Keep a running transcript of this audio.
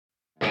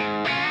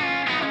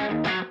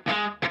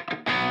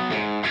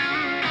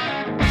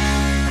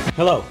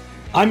Hello,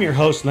 I'm your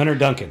host, Leonard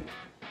Duncan.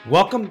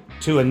 Welcome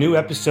to a new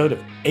episode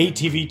of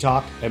ATV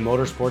Talk and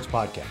Motorsports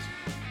Podcast.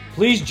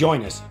 Please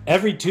join us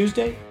every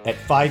Tuesday at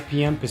 5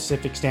 p.m.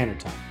 Pacific Standard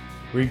Time.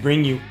 We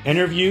bring you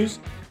interviews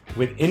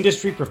with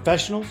industry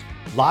professionals,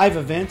 live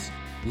events,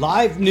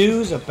 live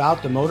news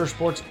about the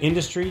motorsports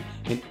industry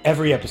in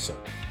every episode.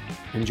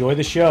 Enjoy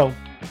the show.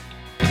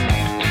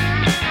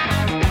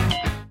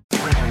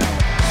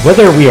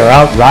 Whether we are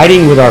out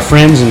riding with our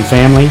friends and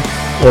family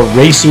or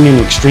racing in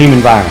extreme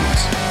environments,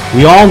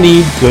 we all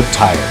need good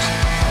tires.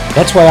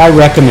 That's why I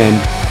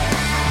recommend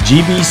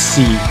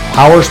GBC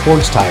Power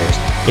Sports Tires,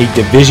 a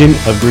division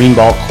of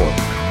Greenball Corp.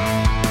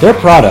 Their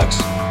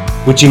products,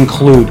 which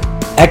include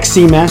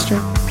XC Master,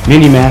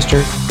 Mini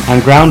Master,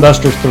 and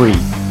Groundbuster 3,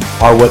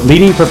 are what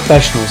leading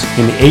professionals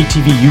in the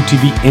ATV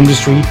UTV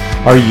industry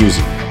are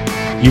using.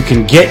 You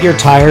can get your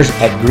tires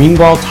at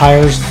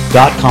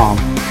greenballtires.com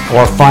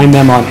or find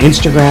them on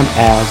Instagram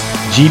as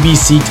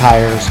GBC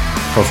Tires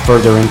for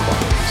further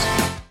inquiries.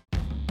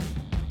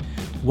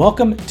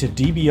 Welcome to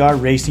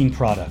DBR Racing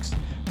Products,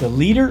 the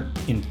leader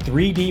in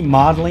 3D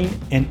modeling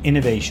and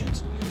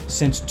innovations.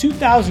 Since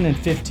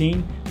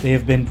 2015, they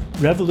have been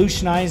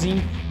revolutionizing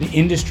the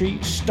industry,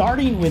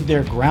 starting with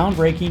their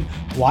groundbreaking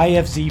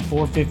YFZ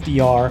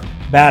 450R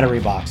battery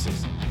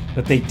boxes.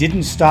 But they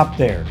didn't stop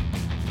there.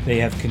 They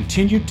have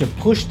continued to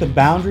push the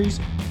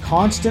boundaries,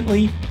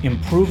 constantly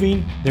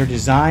improving their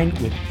design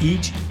with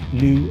each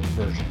new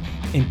version.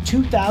 In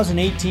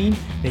 2018,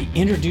 they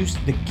introduced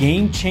the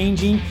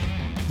game-changing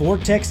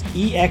Vortex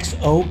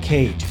EXO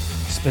cage,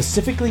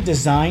 specifically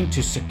designed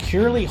to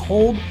securely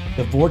hold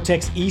the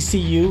Vortex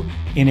ECU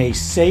in a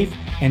safe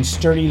and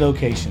sturdy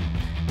location.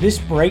 This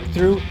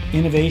breakthrough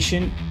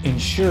innovation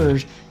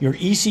ensures your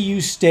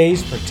ECU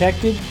stays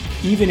protected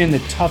even in the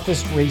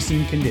toughest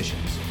racing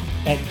conditions.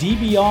 At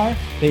DBR,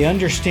 they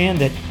understand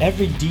that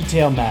every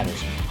detail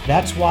matters.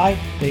 That's why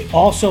they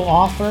also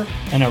offer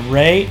an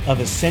array of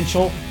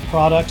essential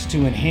products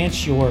to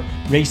enhance your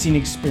racing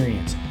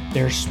experience.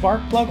 Their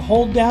spark plug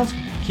hold downs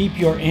keep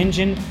your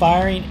engine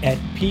firing at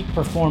peak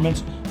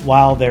performance,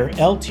 while their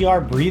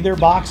LTR breather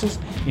boxes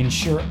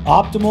ensure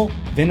optimal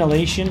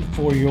ventilation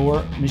for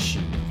your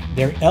machine.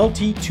 Their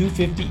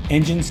LT250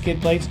 engine skid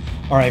plates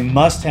are a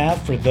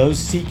must-have for those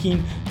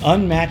seeking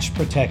unmatched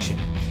protection.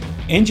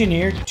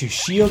 Engineered to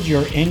shield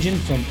your engine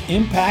from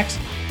impacts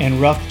and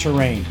rough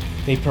terrain,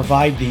 they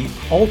provide the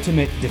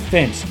ultimate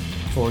defense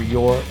for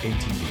your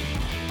ATV.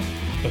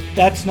 But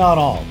that's not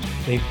all.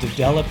 They've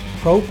developed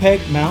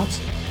ProPeg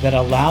mounts that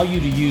allow you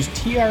to use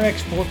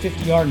TRX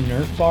 450R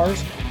Nerf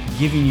bars,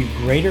 giving you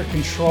greater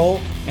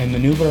control and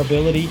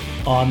maneuverability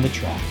on the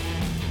track.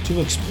 To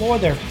explore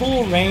their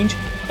full range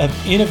of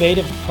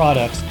innovative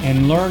products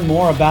and learn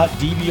more about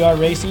DBR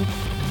Racing,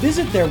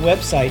 visit their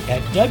website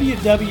at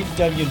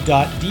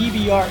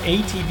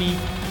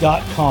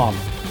www.dbratv.com.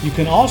 You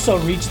can also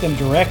reach them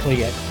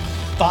directly at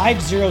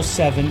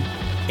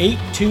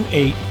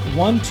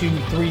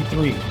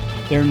 507-828-1233.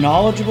 Their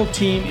knowledgeable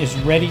team is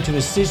ready to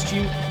assist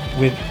you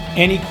with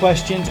any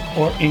questions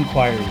or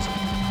inquiries.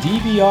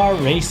 DBR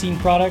Racing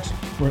Products,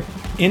 where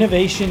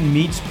innovation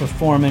meets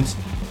performance.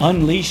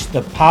 Unleash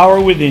the power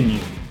within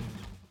you.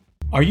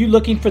 Are you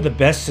looking for the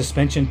best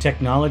suspension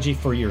technology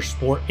for your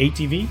sport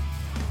ATV?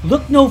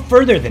 Look no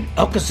further than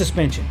Elka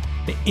Suspension,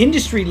 the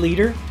industry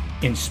leader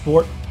in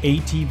sport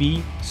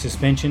ATV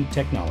suspension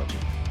technology.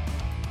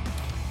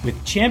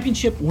 With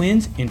championship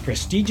wins in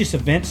prestigious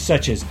events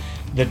such as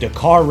the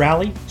Dakar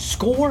Rally,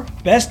 Score,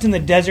 Best in the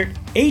Desert,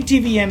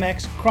 ATV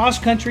MX, Cross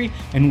Country,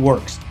 and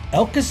Works,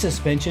 Elka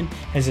Suspension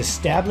has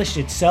established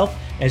itself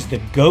as the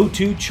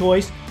go-to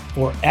choice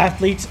for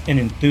athletes and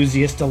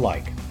enthusiasts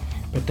alike.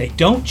 But they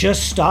don't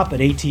just stop at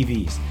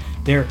ATVs.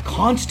 They're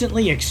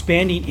constantly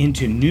expanding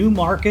into new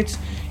markets,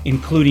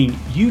 including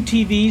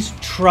UTVs,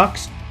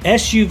 trucks,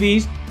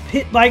 SUVs,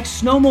 pit bikes,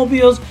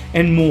 snowmobiles,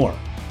 and more.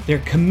 Their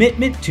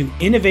commitment to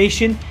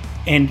innovation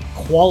and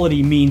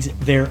quality means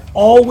they're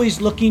always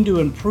looking to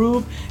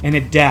improve and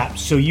adapt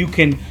so you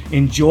can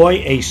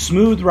enjoy a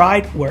smooth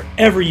ride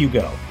wherever you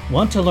go.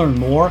 Want to learn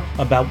more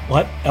about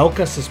what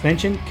Elka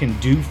Suspension can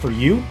do for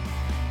you?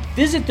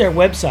 Visit their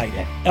website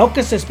at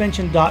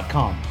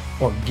elkasuspension.com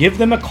or give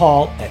them a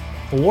call at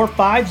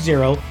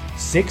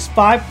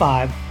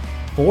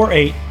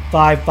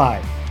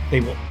 450-655-4855. They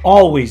will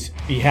always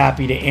be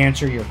happy to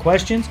answer your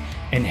questions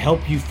and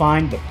help you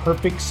find the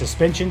perfect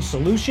suspension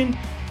solution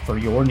for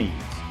your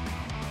needs.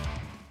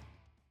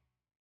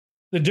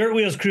 The Dirt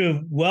Wheels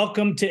crew,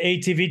 welcome to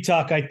ATV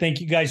Talk. I thank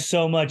you guys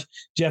so much.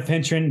 Jeff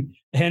Hensen,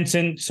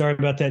 sorry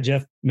about that,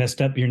 Jeff,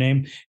 messed up your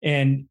name,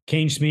 and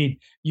Cain Smead.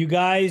 You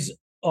guys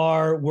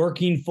are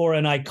working for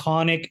an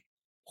iconic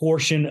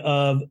portion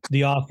of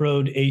the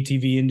off-road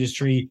ATV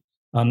industry,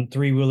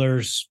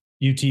 three-wheelers,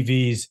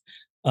 UTVs.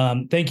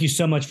 Thank you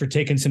so much for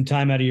taking some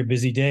time out of your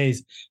busy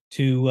days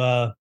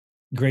to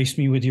grace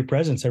me with your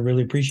presence. I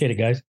really appreciate it,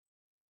 guys.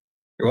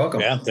 You're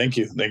welcome. Yeah, thank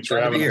you. Thanks for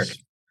having us.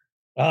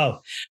 Oh,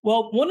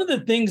 well, one of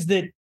the things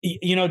that,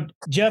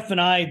 Jeff and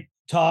I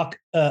talk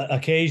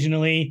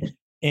occasionally,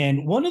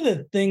 and one of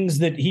the things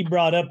that he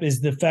brought up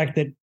is the fact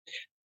that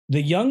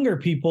the younger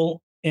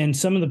people and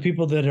some of the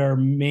people that are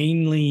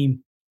mainly,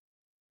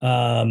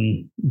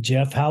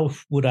 Jeff, how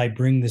would I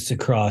bring this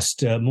across?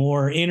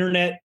 More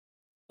internet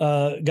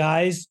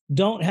guys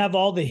don't have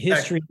all the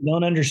history,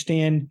 don't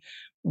understand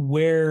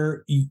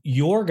where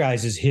your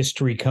guys'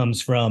 history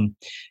comes from.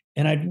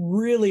 And I'd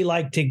really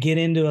like to get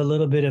into a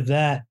little bit of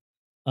that.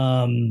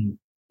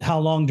 How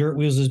long Dirt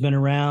Wheels has been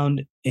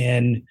around,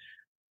 and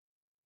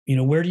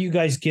where do you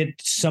guys get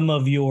some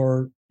of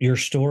your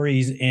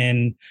stories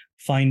and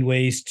find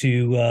ways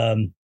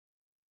to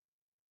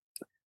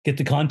get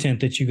the content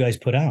that you guys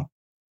put out?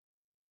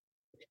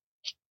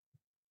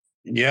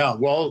 Yeah,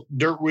 well,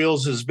 Dirt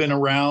Wheels has been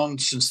around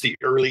since the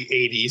early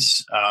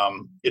 80s.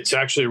 It's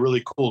actually a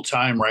really cool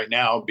time right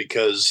now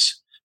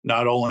because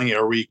not only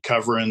are we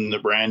covering the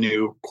brand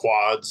new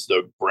quads,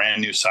 the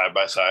brand new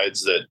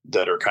side-by-sides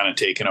that are kind of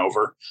taking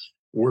over,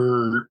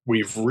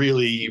 we've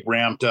really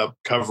ramped up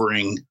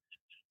covering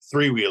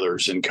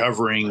three-wheelers and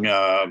covering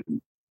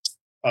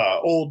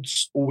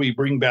we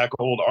bring back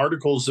old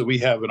articles that we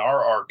have in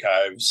our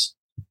archives.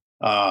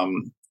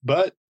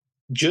 But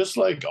just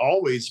like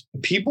always,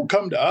 people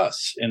come to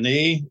us and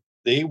they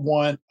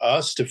want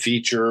us to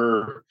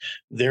feature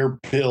their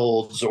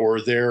builds or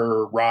their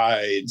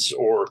rides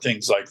or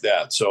things like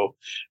that. So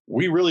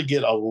we really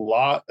get a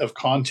lot of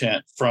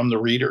content from the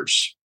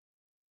readers.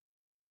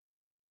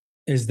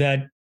 Is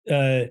that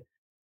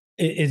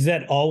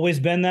always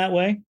been that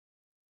way?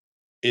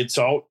 It's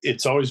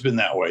always been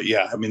that way.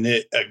 Yeah. I mean,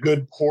 a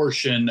good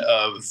portion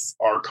of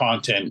our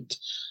content,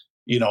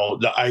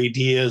 the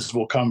ideas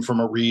will come from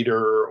a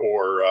reader,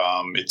 or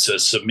it's a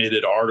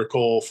submitted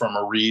article from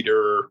a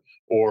reader,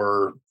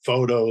 or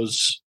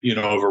photos,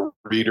 of a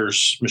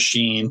reader's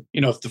machine.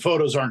 If the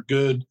photos aren't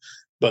good,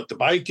 but the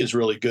bike is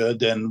really good,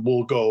 then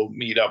we'll go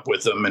meet up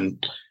with them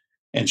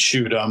and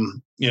shoot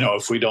them.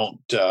 If we don't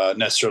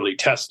necessarily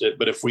test it,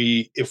 but if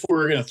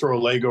we're going to throw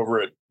a leg over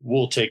it,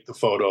 we'll take the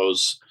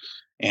photos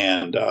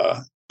and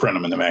print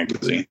them in the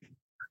magazine.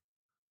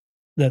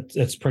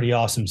 That's pretty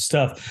awesome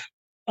stuff.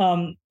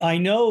 I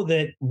know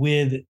that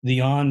with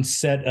the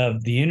onset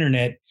of the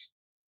internet,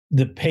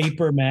 the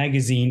paper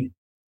magazine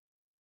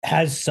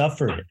has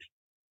suffered.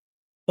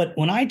 But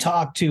when I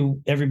talk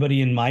to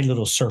everybody in my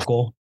little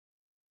circle,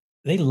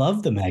 they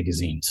love the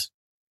magazines.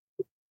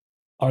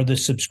 Are the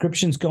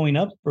subscriptions going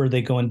up, or are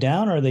they going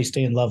down, or are they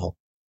staying level?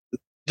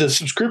 The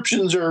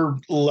subscriptions are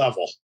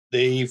level.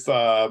 They've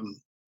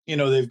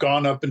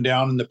gone up and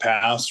down in the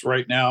past.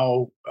 Right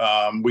now,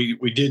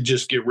 we did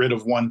just get rid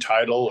of one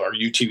title, our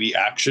UTV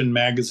Action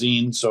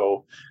magazine.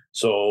 So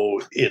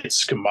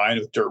it's combined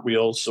with Dirt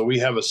Wheels. So we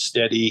have a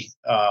steady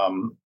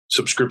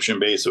subscription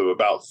base of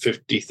about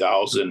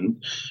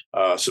 50,000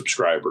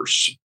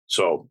 subscribers.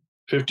 So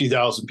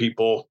 50,000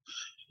 people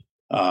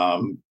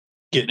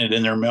getting it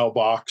in their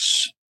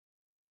mailbox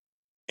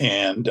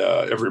and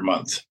every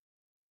month.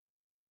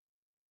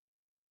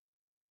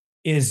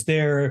 Is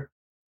there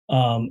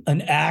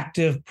an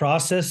active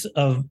process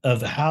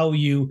of how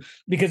you,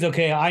 because,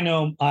 okay, I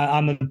know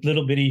I'm a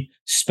little bitty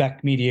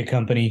spec media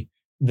company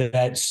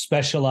that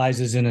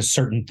specializes in a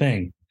certain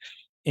thing,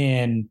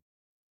 and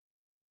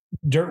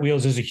Dirt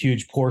Wheels is a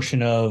huge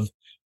portion of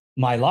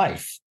my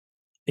life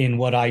in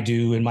what I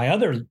do in my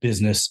other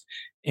business,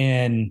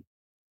 and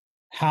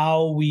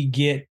how we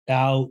get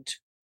out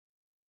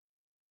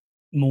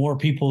more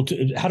people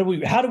to, how do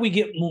we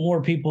get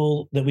more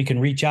people that we can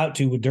reach out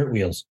to with Dirt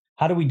Wheels?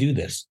 How do we do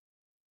this?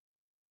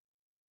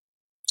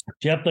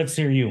 Jeff, let's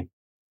hear you.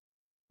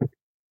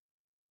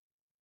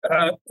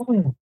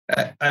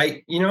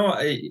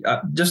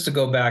 Just to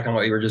go back on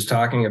what you were just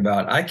talking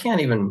about, I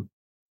can't even,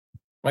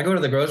 when I go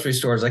to the grocery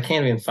stores, I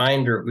can't even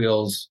find Dirt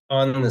Wheels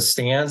on the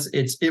stands.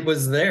 It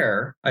was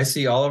there. I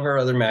see all of our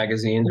other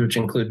magazines, which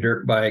include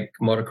Dirt Bike,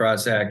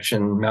 Motocross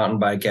Action, Mountain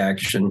Bike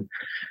Action.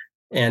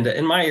 And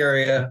in my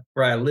area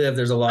where I live,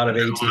 there's a lot of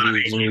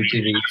ATVs and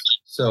UTVs.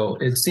 So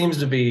it seems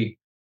to be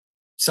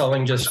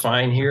selling just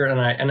fine here.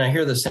 And I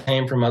hear the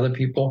same from other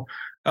people.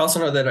 I also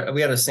know that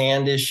we had a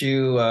sand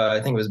issue.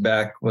 I think it was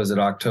back, was it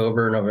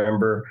October,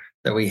 November,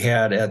 that we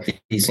had at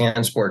the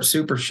Sand Sport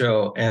Super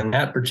Show. And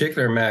that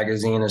particular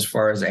magazine, as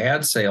far as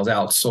ad sales,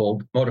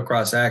 outsold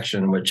Motocross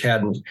Action, which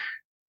hadn't,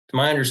 to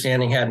my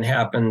understanding, hadn't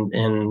happened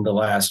in the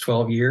last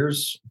 12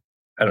 years.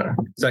 I don't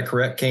know. Is that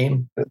correct,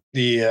 Cain?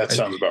 Yeah, that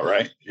sounds about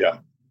right. Yeah.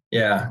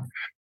 Yeah.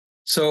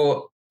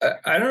 So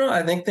I don't know.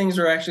 I think things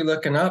are actually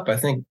looking up. I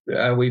think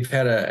we've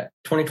had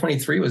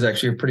 2023 was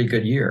actually a pretty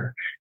good year.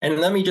 And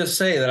let me just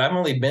say that I've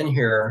only been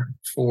here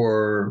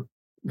for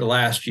the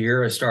last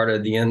year. I started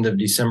at the end of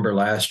December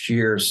last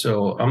year.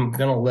 So I'm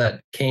going to let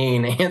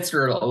Cain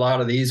answer a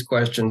lot of these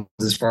questions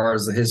as far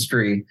as the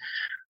history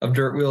of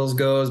Dirt Wheels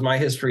goes. My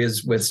history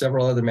is with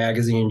several other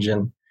magazines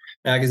and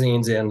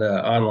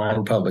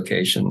online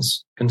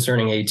publications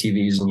concerning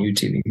ATVs and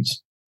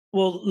UTVs.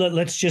 Well,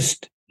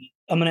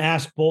 I'm going to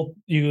ask both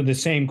you the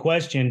same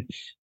question.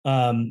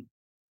 And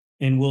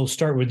we'll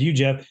start with you,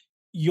 Jeff.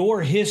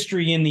 Your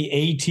history in the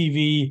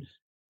ATV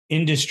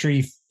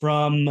industry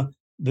from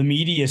the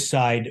media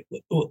side,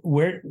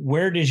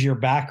 where does your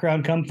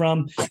background come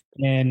from,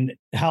 and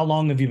how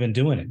long have you been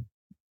doing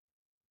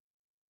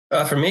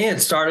it? For me,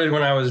 it started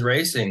when I was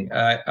racing.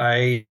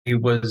 I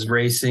was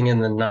racing in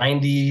the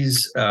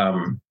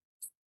 90s.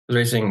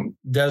 Racing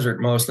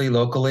desert mostly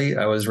locally.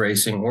 I was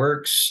racing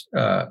works.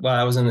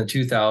 I was in the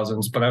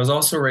 2000s, but I was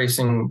also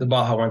racing the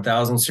Baja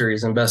 1000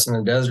 series and Best in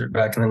the Desert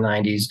back in the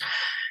 90s.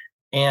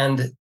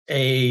 And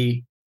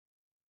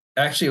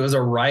actually, it was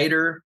a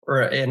writer or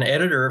an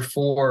editor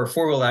for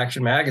Four Wheel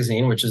Action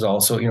magazine, which is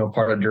also,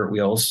 part of Dirt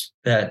Wheels,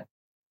 that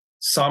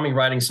saw me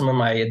writing some of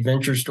my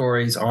adventure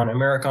stories on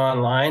America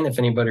Online, if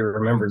anybody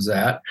remembers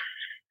that.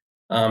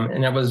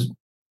 And that was,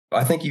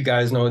 I think you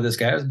guys know this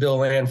guy, it was Bill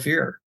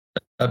Lanfear,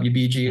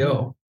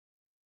 WBGO,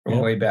 from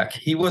way back.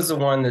 He was the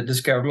one that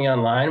discovered me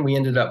online. We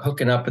ended up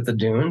hooking up at the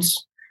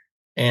dunes.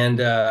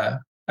 And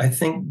I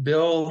think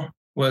Bill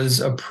was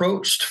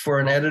approached for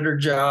an editor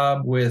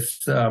job with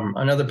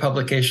another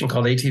publication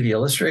called ATV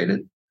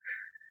Illustrated.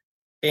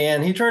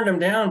 And he turned him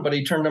down, but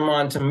he turned him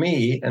on to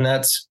me. And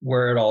that's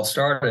where it all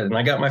started. And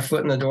I got my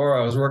foot in the door.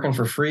 I was working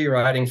for free,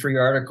 writing free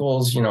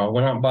articles, went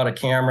out and bought a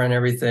camera and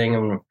everything,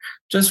 and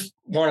just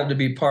wanted to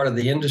be part of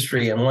the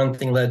industry. And one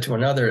thing led to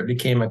another. It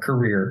became a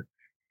career.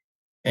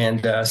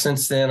 And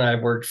since then,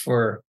 I've worked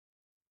for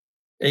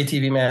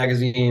ATV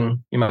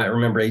Magazine. You might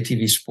remember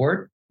ATV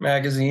Sport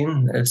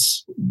Magazine.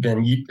 It's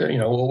been,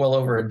 well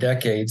over a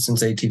decade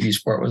since ATV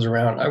Sport was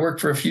around. I worked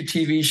for a few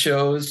TV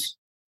shows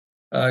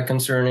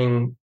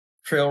concerning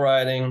trail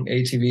riding,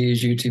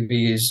 ATVs,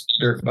 UTVs,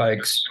 dirt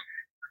bikes.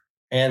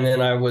 And then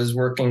I was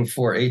working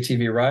for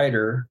ATV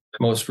Rider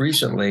most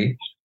recently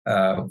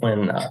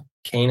when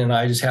Cain and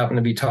I just happened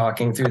to be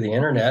talking through the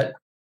internet.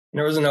 And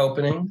there was an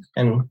opening,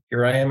 and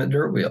here I am at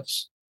Dirt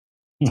Wheels.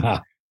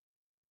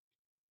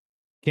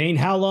 Cain,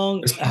 how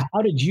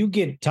did you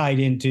get tied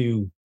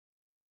into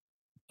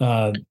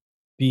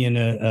being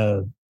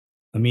a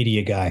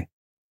media guy?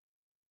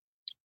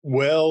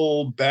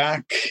 Well,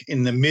 back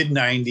in the mid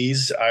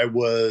 90s, I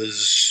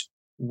was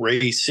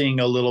racing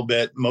a little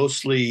bit,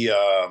 mostly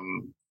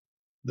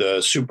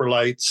the super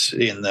lights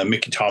in the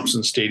Mickey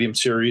Thompson Stadium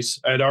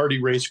series. I'd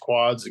already raced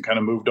quads and kind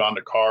of moved on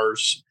to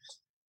cars.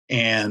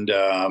 And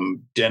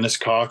Dennis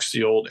Cox,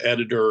 the old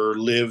editor,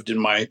 lived in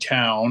my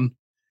town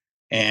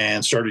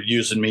and started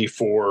using me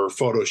for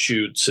photo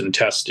shoots and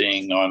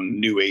testing on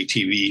new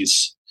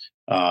ATVs.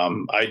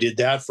 I did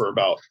that for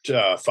about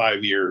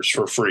 5 years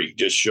for free.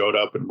 Just showed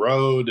up and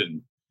rode,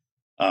 and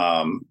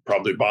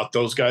probably bought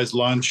those guys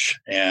lunch,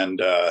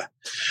 and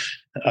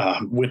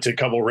went to a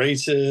couple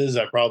races.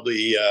 I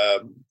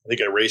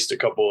think I raced a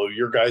couple of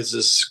your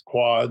guys'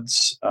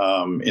 quads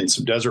in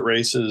some desert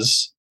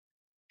races.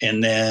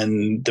 And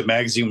then the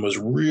magazine was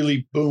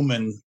really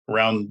booming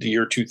around the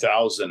year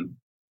 2000.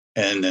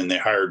 And then they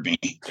hired me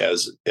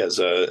as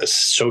a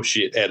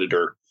associate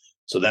editor.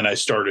 So then I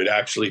started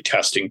actually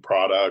testing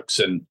products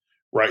and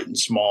writing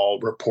small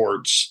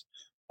reports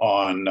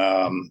on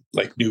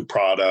like new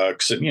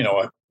products and,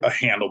 a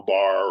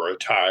handlebar or a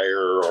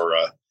tire or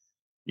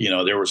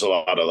there was a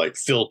lot of like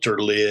filter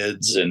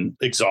lids and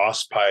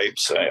exhaust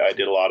pipes. I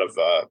did a lot of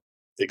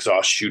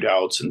exhaust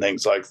shootouts and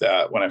things like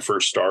that when I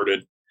first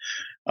started.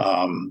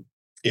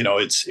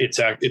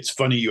 It's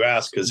funny you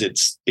ask, because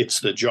it's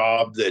the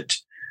job that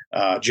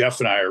Jeff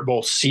and I are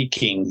both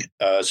seeking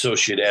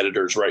associate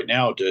editors right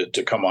now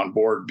to come on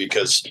board,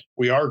 because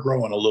we are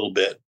growing a little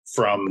bit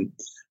from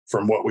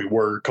what we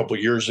were a couple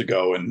of years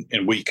ago,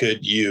 and we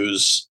could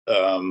use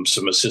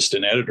some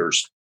assistant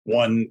editors.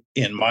 One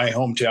in my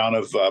hometown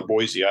of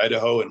Boise,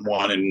 Idaho, and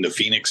one in the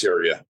Phoenix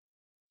area.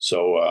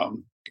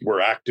 So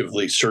we're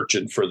actively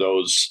searching for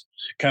those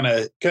kind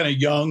of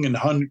young and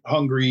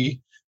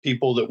hungry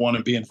people that want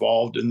to be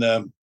involved in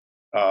the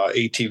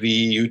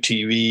ATV,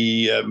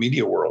 UTV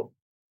media world.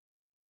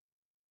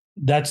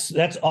 That's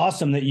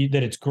awesome that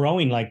it's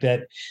growing like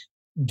that.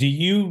 Do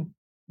you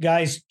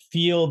guys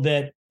feel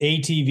that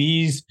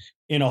ATVs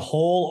in a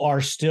whole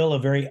are still a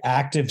very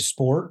active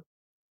sport?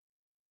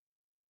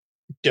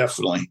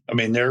 Definitely. I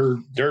mean, they're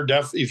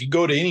definitely, if you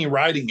go to any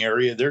riding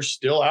area, they're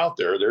still out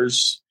there.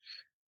 There's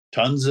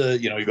tons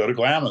of, you go to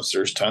Glamis,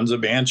 there's tons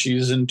of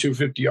Banshees and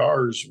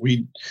 250Rs.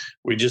 We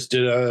just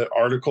did an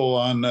article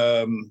on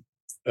a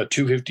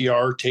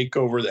 250R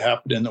takeover that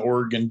happened in the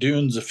Oregon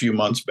dunes a few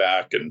months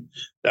back, and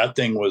that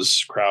thing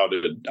was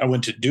crowded. I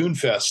went to Dune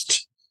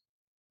Fest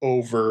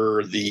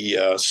over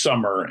the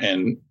summer,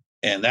 and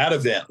that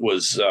event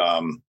was,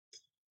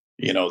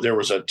 there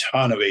was a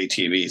ton of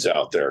ATVs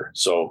out there.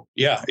 So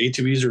yeah,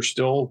 ATVs are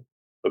still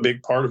a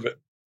big part of it.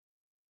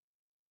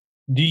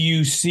 Do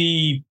you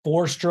see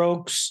 4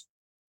 strokes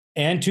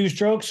and 2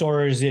 strokes,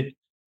 or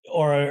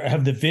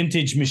have the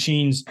vintage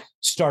machines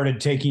started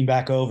taking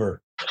back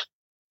over?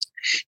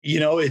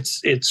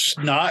 It's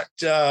not,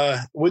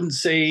 wouldn't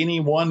say any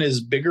one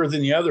is bigger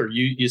than the other.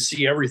 You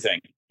see everything,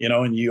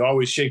 and you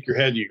always shake your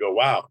head. You go,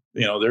 wow,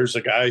 there's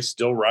a guy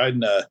still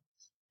riding a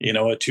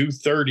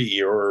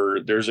 230, or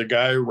there's a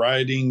guy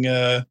riding,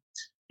 a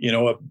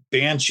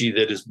Banshee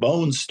that is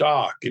bone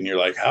stock. And you're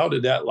like, how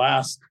did that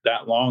last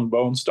that long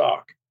bone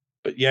stock?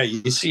 but yeah,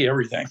 you see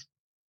everything.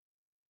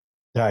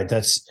 All right,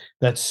 that's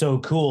so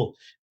cool.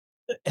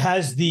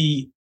 Has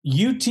the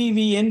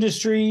UTV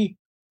industry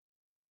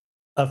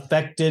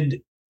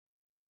affected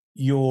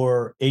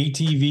your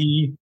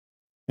ATV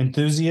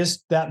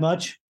enthusiast that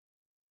much?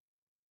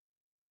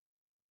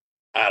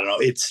 I don't know.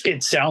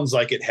 It sounds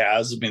like it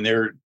has. I mean,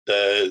 they're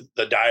the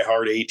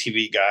diehard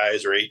ATV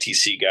guys or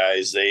ATC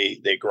guys.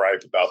 They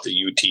gripe about the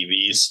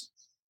UTVs,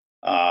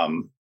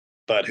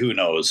 but who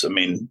knows? I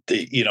mean,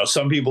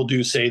 some people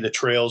do say the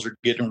trails are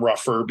getting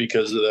rougher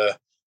because of the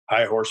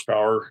high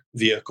horsepower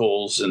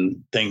vehicles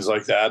and things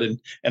like that.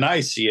 And I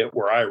see it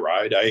where I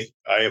ride.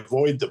 I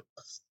avoid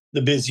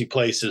the busy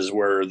places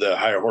where the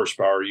high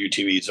horsepower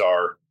UTVs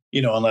are,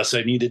 unless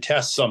I need to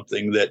test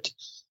something that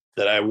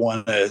I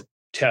want to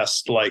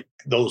test like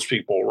those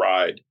people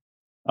ride.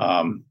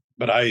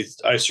 But I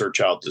search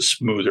out the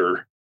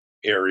smoother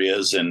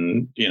areas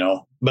and,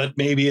 but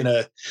maybe in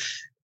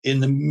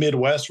the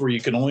Midwest where you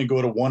can only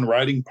go to one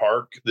riding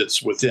park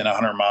that's within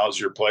 100 miles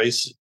of your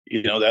place,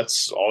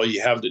 that's all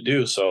you have to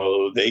do.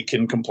 So they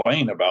can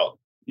complain about,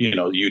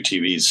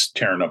 UTVs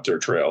tearing up their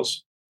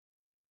trails.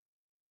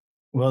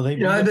 Well,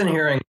 I've been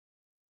hearing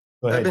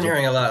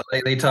a lot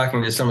lately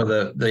talking to some of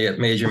the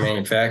major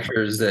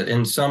manufacturers that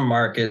in some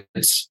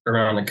markets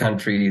around the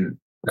country,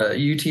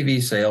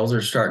 UTV sales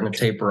are starting to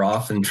taper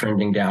off and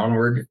trending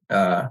downward.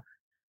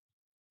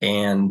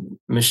 And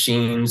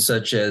machines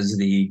such as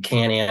the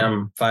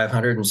Can-Am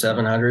 500 and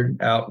 700,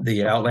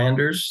 the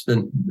Outlanders,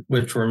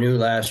 which were new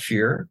last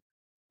year,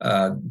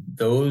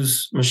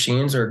 those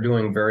machines are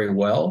doing very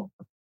well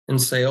in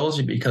sales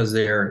because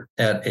they're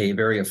at a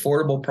very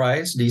affordable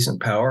price,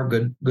 decent power,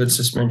 good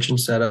suspension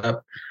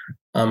setup.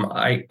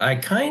 I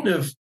kind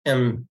of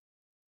am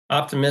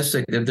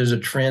optimistic that there's a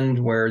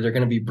trend where they're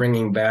going to be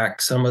bringing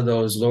back some of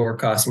those lower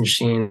cost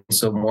machines,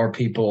 so more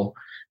people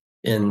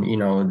in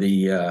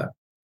the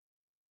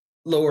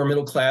lower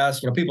middle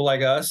class, people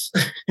like us,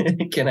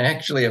 can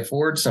actually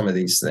afford some of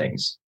these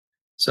things.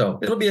 So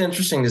it'll be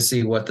interesting to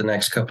see what the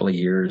next couple of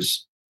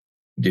years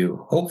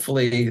do.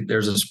 Hopefully,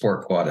 there's a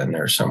sport quad in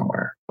there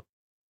somewhere.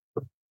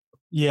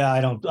 Yeah,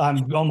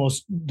 I'm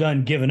almost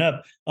done giving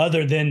up.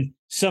 Other than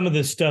some of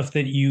the stuff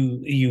that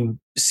you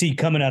see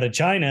coming out of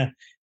China,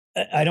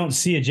 I don't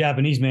see a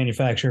Japanese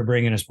manufacturer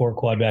bringing a sport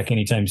quad back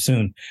anytime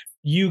soon.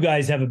 You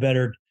guys have a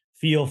better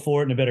feel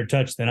for it and a better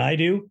touch than I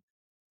do.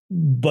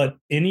 But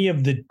any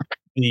of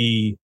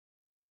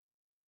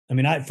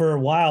for a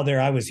while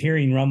there, I was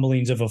hearing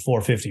rumblings of a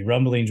 450,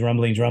 rumblings,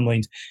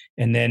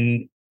 and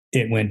then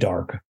it went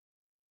dark.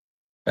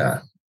 Yeah.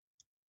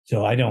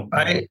 So I don't.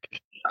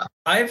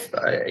 I'm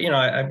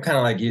kind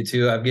of like you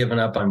too. I've given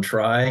up on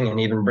trying and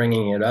even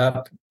bringing it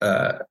up.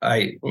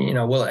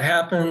 Will it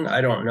happen?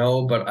 I don't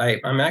know, but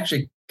I'm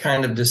actually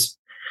kind of just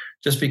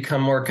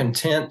become more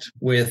content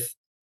with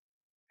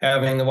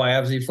having the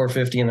YFZ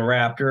 450 and the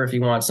Raptor if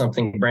you want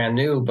something brand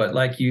new. But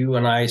like you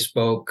and I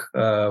spoke,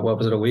 a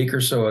week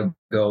or so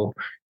ago,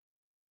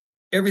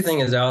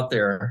 everything is out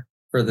there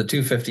for the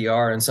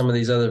 250R and some of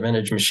these other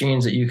vintage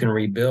machines that you can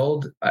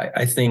rebuild.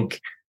 I think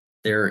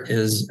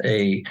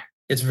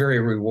it's very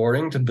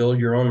rewarding to build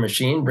your own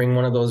machine, bring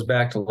one of those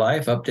back to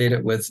life, update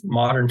it with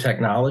modern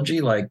technology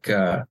like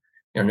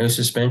new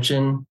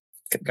suspension,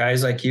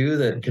 guys like you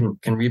that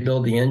can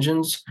rebuild the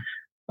engines.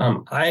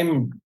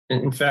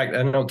 In fact,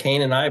 I know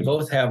Cain and I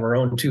both have our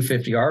own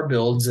 250R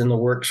builds in the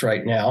works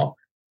right now.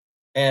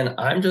 And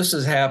I'm just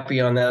as happy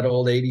on that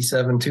old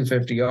 87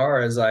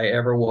 250R as I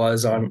ever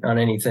was on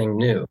anything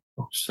new.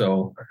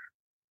 So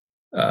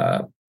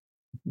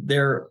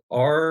there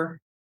are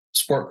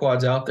sport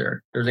quads out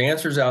there. There's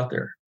answers out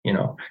there.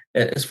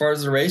 As far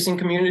as the racing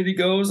community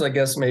goes, I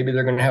guess maybe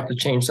they're going to have to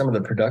change some of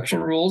the production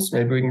rules.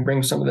 Maybe we can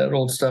bring some of that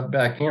old stuff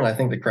back in. I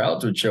think the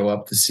crowds would show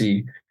up to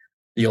see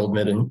the old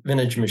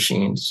vintage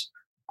machines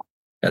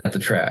at the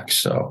track.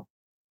 So,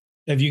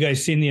 have you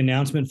guys seen the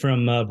announcement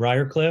from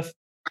Briarcliff?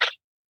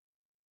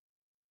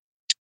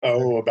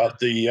 Oh, about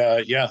the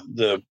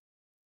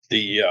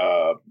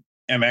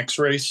MX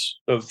race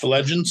of the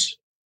Legends.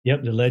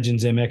 Yep, the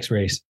Legends MX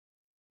race.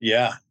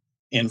 Yeah,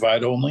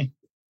 invite only.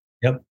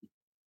 Yep.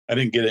 I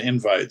didn't get an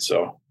invite,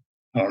 so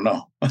I don't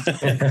know.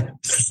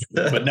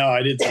 But no,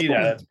 I did see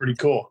that. That's pretty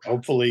cool.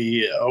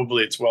 Hopefully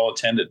it's well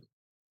attended.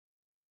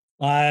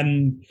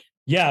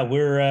 Yeah,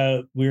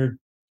 we're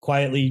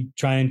quietly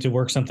trying to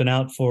work something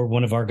out for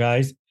one of our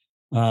guys,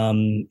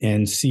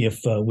 and see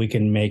if we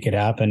can make it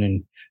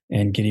happen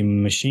and get him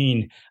a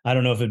machine. I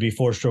don't know if it'd be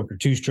 4-stroke or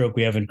 2-stroke.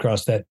 We haven't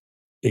crossed that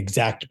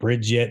exact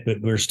bridge yet,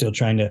 but we're still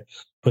trying to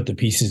put the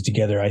pieces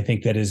together. I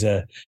think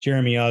that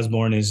Jeremy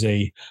Osborne is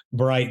a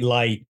bright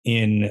light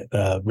in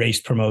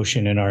race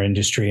promotion in our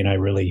industry, and I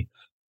really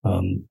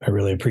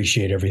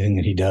appreciate everything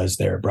that he does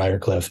there at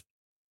Briarcliff.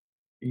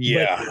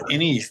 Yeah,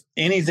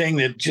 anything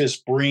that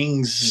just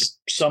brings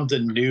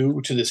something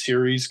new to the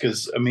series,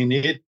 because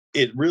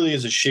it really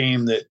is a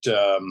shame that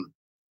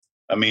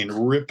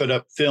Rip It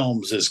Up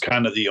Films is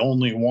kind of the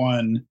only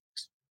one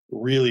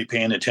really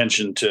paying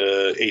attention to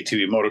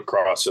ATV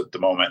motocross at the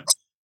moment.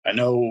 I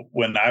know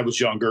when I was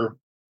younger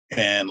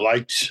and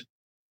liked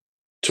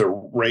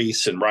to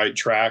race and ride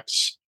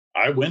tracks.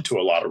 I went to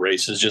a lot of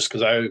races just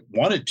because I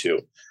wanted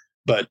to,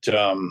 but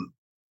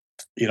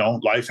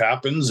life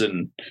happens,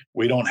 and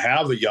we don't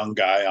have a young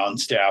guy on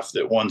staff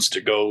that wants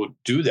to go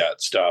do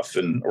that stuff,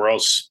 or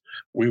else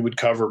we would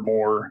cover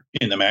more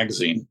in the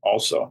magazine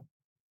also.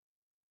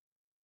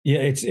 Yeah,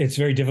 it's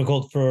very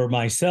difficult for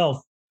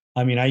myself.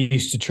 I mean, I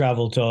used to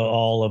travel to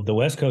all of the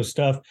West Coast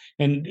stuff,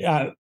 and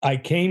I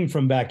came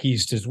from back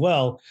east as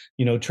well,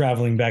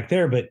 traveling back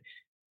there, but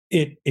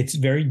it's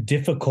very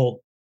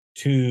difficult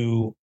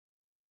to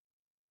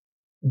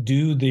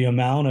do the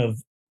amount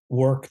of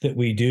work that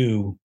we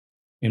do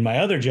in my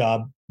other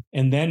job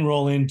and then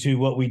roll into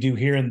what we do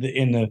here in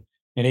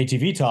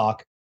ATV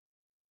Talk,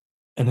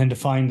 and then to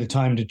find the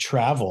time to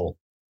travel.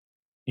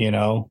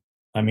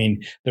 I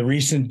mean, the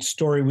recent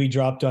story we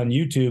dropped on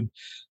YouTube,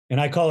 and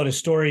I call it a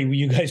story,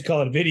 you guys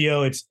call it a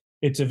video.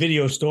 It's a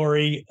video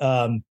story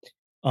on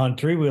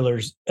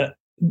three-wheelers.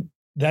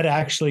 That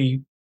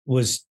actually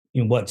was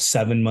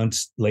 7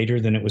 months later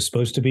than it was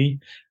supposed to be,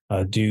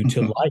 due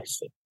to life.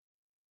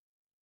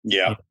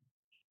 Yeah.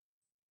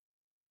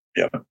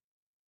 Yeah.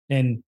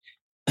 And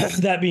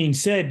that being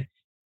said,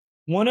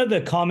 one of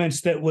the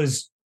comments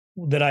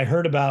that I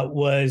heard about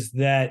was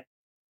that,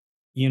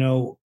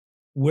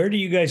 where do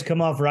you guys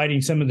come off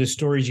writing some of the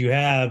stories you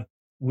have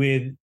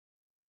with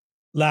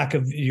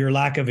your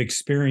lack of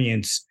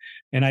experience?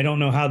 And I don't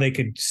know how they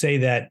could say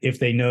that if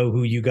they know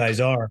who you guys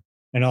are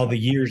and all the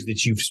years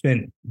that you've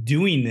spent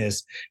doing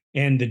this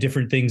and the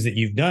different things that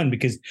you've done.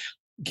 Because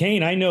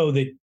Cain, I know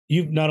that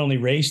you've not only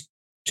raced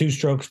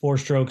 2-strokes,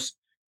 4-strokes,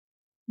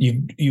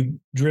 you've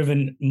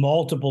driven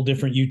multiple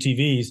different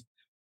UTVs.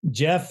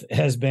 Jeff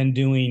has been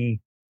doing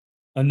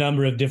a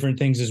number of different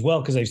things as well,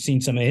 because I've seen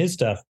some of his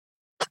stuff.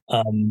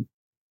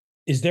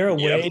 Is there a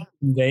way to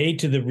convey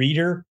to the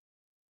reader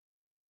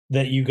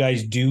that you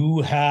guys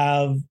do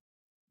have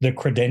the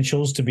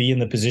credentials to be in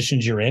the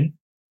positions you're in?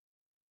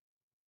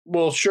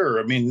 Well, sure.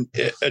 I mean,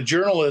 a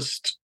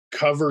journalist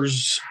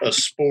covers a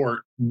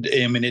sport.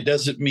 I mean, it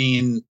doesn't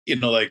mean,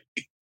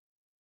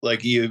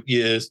 like you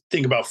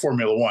think about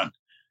Formula One.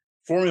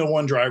 Formula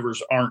One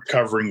drivers aren't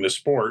covering the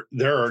sport.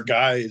 There are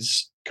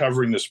guys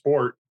covering the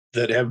sport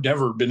that have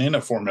never been in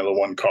a Formula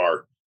One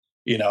car.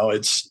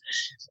 It's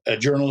a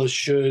journalist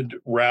should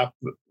wrap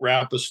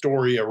a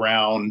story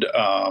around,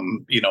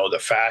 the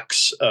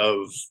facts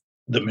of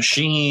the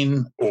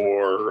machine,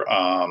 or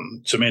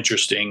some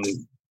interesting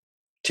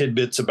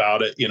tidbits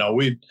about it.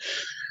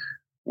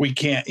 We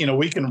can't,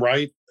 we can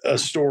write a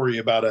story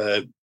about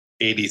a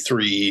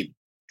 83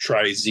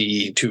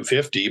 Tri-Z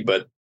 250,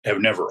 but have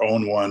never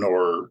owned one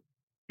or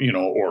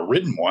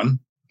ridden one.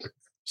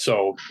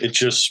 So it's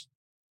just,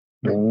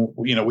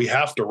 we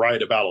have to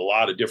write about a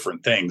lot of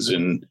different things,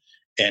 and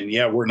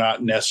yeah, we're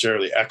not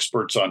necessarily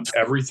experts on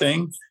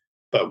everything,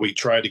 but we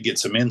try to get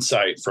some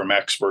insight from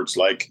experts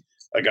like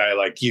a guy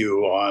like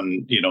you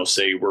on,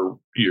 say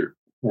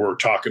we're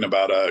talking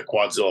about a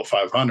Quadzilla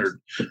 500.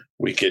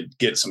 We could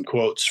get some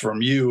quotes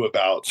from you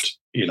about,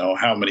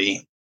 how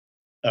many,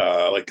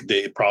 like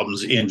the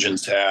problems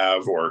engines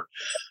have or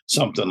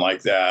something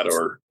like that,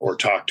 or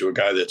talk to a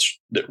guy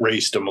that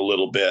raced them a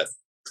little bit.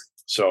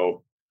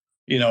 So,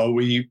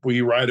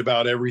 we write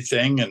about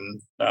everything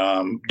and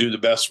do the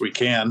best we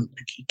can.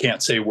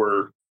 Can't say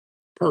we're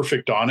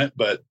perfect on it,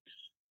 but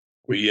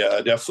we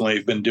definitely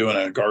have been doing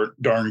a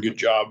darn good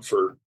job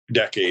for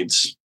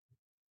decades.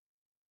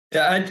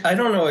 Yeah, I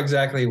don't know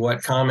exactly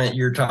what comment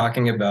you're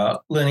talking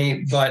about,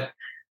 Lenny, but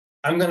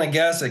I'm going to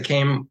guess it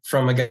came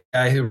from a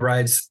guy who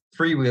rides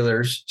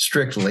three-wheelers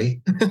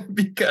strictly,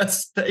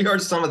 because they are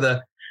some of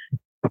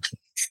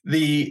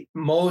the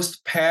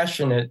most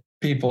passionate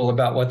people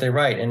about what they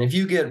write. And if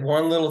you get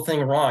one little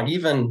thing wrong,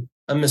 even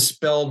a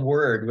misspelled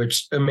word,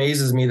 which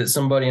amazes me that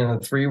somebody on a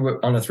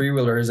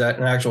three-wheeler is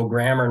an actual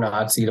grammar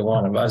Nazi to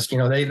one of us,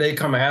 they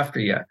come after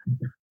you.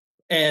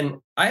 And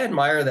I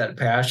admire that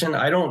passion.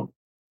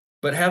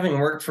 But having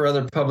worked for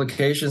other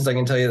publications, I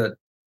can tell you that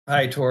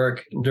High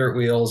Torque, Dirt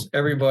Wheels,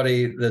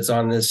 everybody that's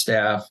on this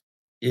staff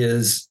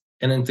is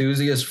an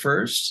enthusiast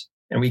first.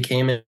 And we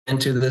came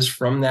into this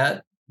from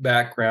that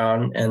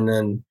background, and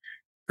then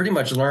pretty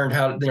much learned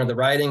how, the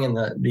writing and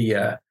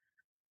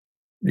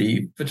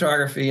the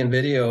photography and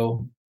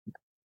video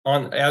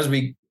as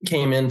we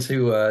came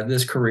into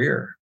this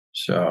career.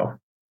 So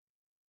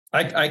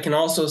I can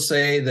also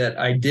say that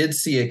I did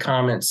see a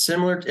comment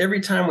similar.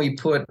 Every time we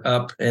put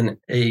up an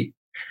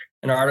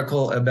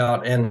article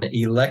about an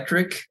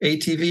electric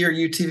ATV or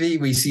UTV,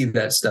 we see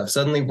that stuff.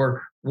 Suddenly we're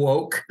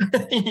woke,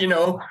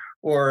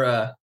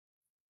 or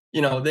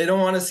they don't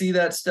want to see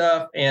that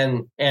stuff.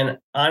 And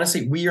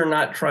honestly, we are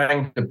not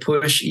trying to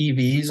push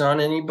EVs on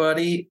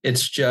anybody.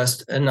 It's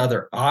just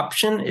another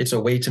option. It's a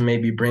way to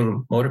maybe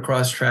bring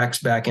motocross tracks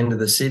back into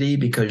the city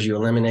because you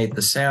eliminate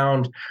the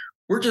sound.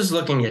 We're just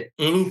looking at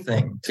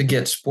anything to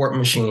get sport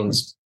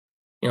machines,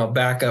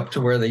 back up to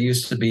where they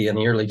used to be in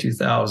the early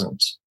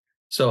 2000s.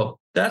 So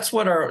that's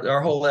what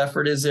our whole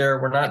effort is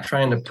there. We're not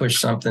trying to push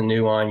something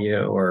new on you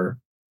or,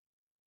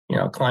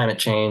 climate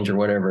change or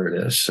whatever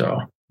it is. So.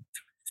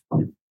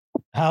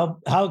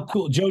 How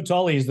cool. Joe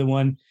Tolley is the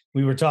one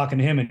we were talking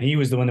to him, and he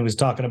was the one that was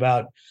talking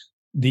about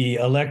the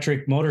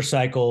electric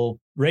motorcycle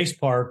race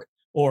park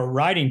or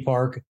riding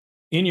park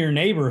in your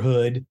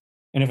neighborhood.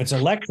 And if it's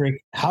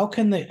electric, how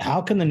can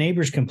the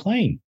neighbors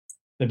complain?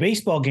 The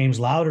baseball game's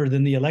louder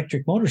than the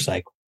electric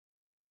motorcycle.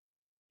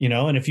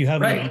 And if you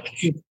have an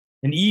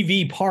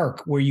EV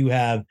park where you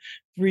have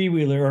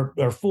 3-wheeler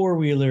or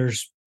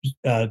 4-wheelers,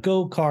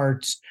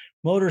 go-karts,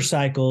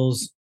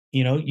 motorcycles,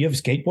 you have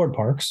skateboard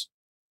parks.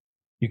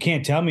 You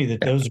can't tell me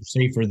that those are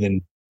safer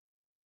than,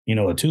 a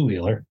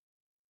 2-wheeler.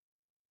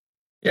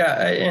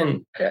 Yeah.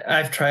 And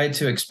I've tried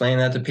to explain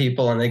that to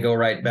people, and they go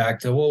right back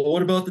to, well,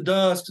 what about the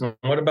dust? And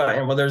what about,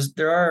 and well,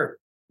 there are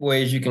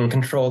ways you can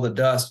control the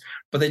dust,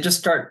 but they just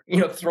start,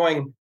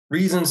 throwing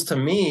reasons to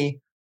me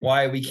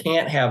why we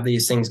can't have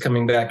these things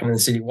coming back into the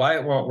city, why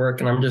it won't work.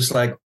 And I'm just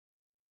like,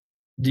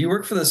 do you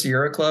work for the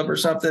Sierra Club or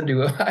something?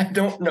 I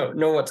don't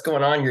know what's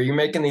going on here. You're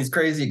making these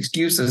crazy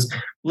excuses.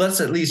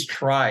 Let's at least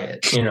try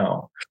it.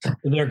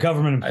 They're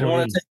government employees. I don't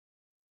want to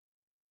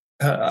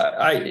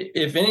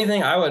if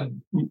anything, I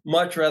would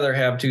much rather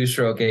have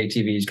 2-stroke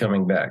ATVs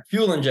coming back,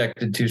 fuel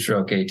injected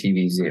 2-stroke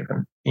ATVs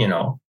even,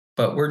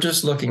 but we're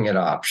just looking at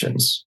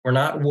options. We're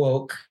not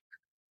woke.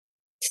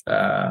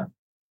 We're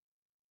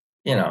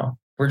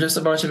just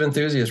a bunch of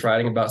enthusiasts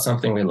writing about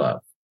something we love.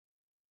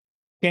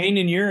 Cain,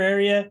 in your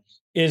area,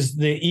 is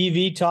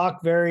the EV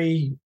talk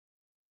very,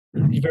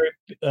 very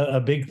a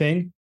big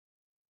thing?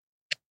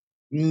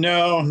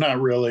 No,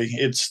 not really.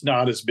 It's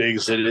not as big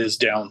as it is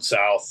down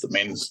south. I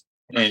mean,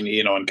 and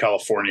in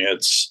California,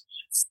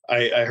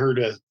 I heard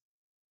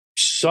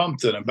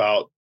something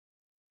about,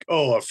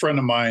 a friend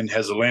of mine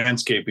has a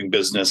landscaping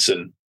business,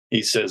 and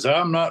he says,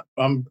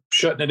 I'm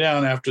shutting it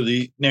down after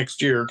the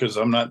next year because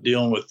I'm not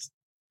dealing with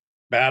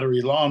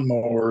battery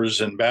lawnmowers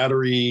and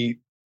battery,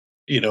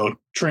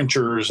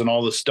 trenchers and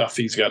all the stuff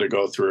he's got to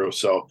go through.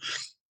 So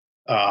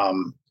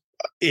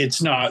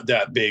it's not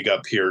that big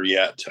up here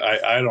yet.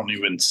 I don't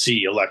even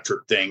see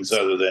electric things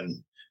other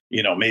than,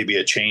 maybe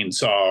a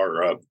chainsaw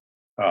or a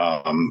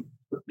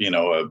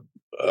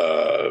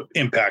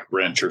impact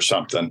wrench or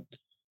something.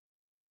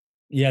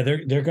 Yeah,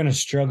 they're going to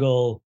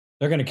struggle.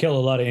 They're going to kill a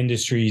lot of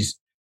industries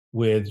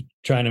with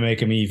trying to make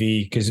them EV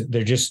because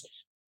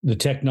the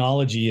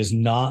technology is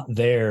not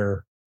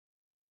there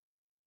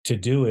to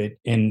do it,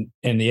 and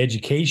the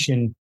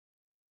education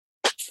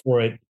for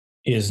it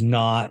is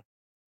not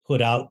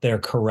put out there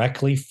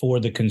correctly for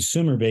the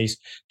consumer base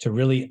to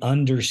really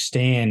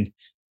understand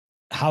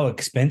how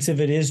expensive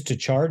it is to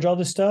charge all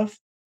this stuff,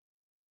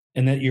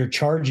 and that your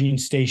charging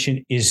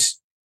station is,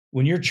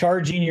 when you're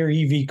charging your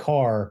EV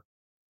car,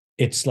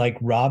 it's like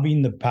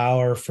robbing the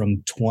power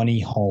from 20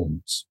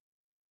 homes.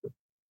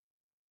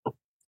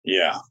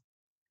 Yeah.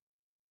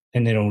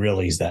 And they don't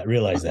realize that.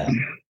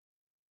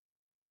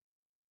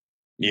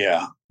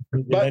 Yeah.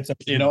 But,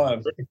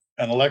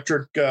 an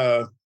electric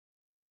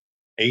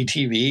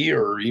ATV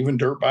or even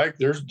dirt bike,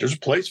 there's a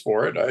place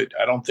for it.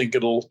 I don't think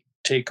it'll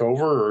take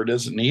over, or it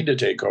doesn't need to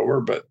take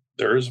over, but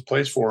there is a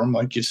place for them,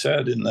 like you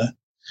said, in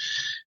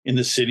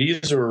the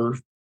cities or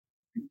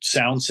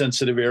sound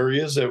sensitive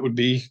areas. It would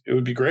be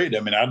great. I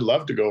mean, I'd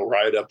love to go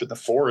ride up in the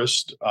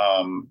forest,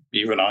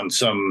 even on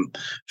some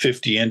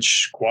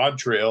 50-inch quad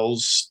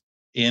trails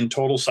in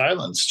total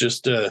silence,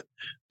 just to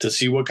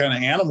see what kind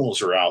of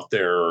animals are out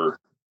there. Or,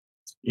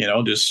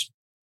 just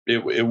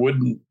it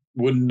wouldn't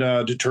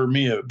deter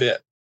me a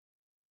bit.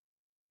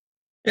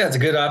 Yeah, it's a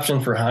good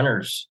option for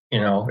hunters.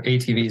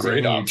 ATVs,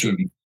 great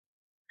option.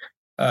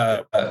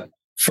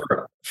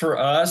 For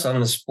us on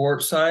the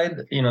sports side,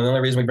 the only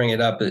reason we bring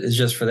it up is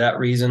just for that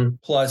reason.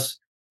 Plus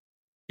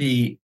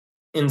the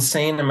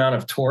insane amount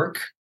of torque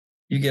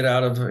you get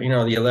out of,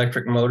 the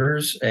electric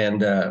motors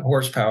and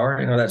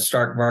horsepower. That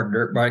Stark-Varg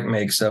dirt bike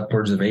makes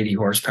upwards of 80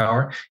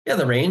 horsepower. Yeah,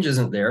 the range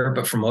isn't there,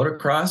 but for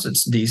motocross,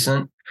 it's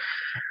decent.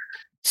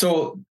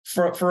 So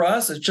for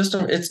us, it's just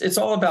it's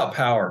all about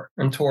power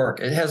and torque.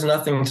 It has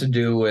nothing to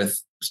do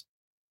with.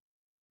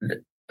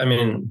 I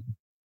mean,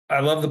 I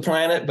love the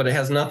planet, but it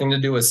has nothing to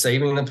do with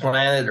saving the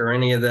planet or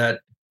any of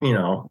that,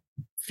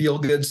 feel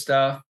good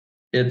stuff.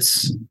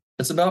 It's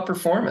about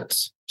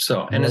performance.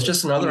 So, and it's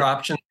just another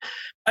option.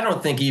 I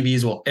don't think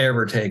EVs will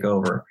ever take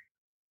over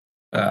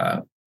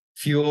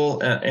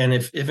fuel. And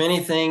if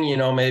anything,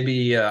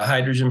 maybe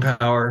hydrogen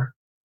power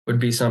would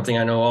be something.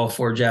 I know all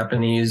 4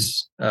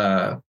 Japanese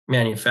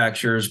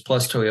manufacturers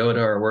plus Toyota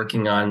are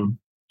working on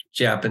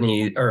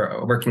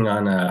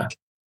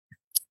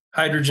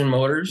hydrogen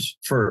motors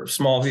for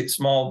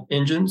small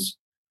engines.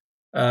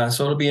 So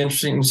it'll be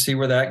interesting to see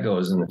where that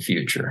goes in the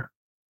future.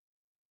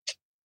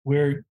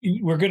 They're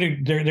going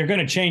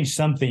to change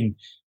something.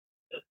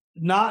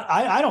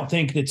 I don't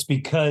think it's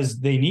because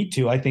they need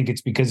to. I think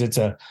it's because it's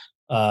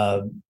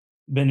been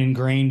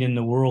ingrained in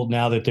the world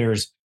now that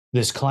there's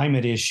this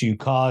climate issue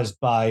caused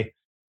by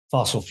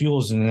fossil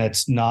fuels, and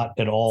that's not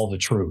at all the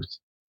truth.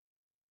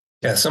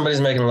 Yeah, somebody's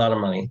making a lot of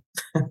money.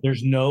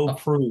 There's no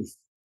proof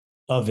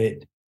of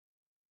it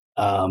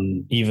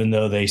even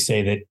though they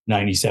say that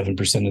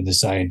 97% of the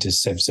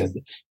scientists have said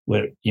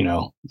what,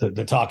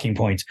 the talking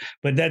points.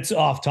 But that's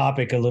off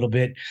topic a little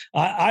bit.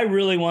 I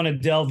really want to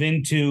delve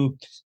into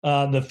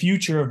the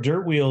future of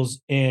dirt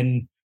wheels,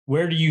 and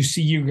where do you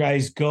see you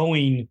guys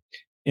going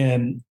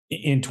in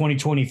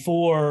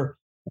 2024?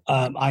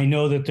 I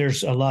know that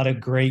there's a lot of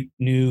great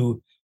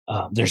new,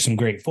 there's some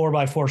great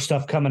 4x4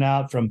 stuff coming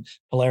out from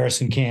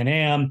Polaris and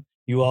Can-Am.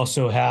 You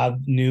also have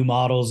new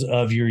models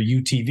of your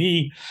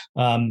UTV.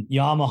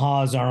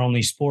 Yamaha is our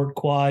only sport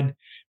quad,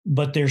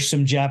 but there's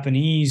some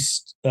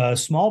Japanese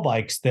small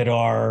bikes that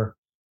are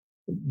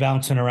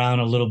bouncing around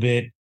a little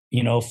bit,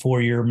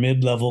 for your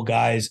mid-level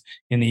guys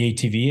in the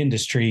ATV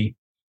industry.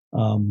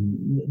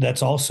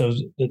 That's also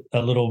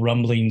a little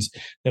rumblings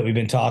that we've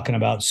been talking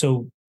about.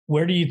 So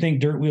where do you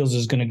think Dirt Wheels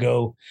is going to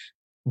go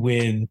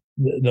with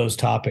those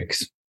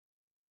topics?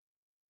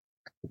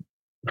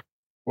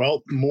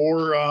 Well,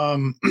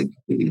 more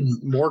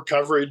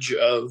coverage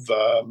of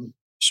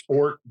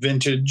sport,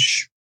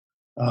 vintage,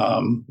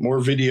 more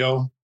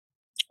video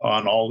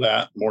on all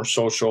that, more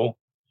social,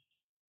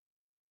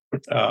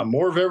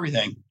 more of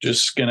everything.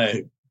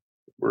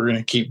 We're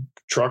gonna keep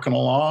trucking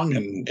along,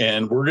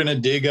 and we're gonna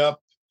dig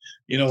up.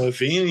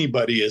 If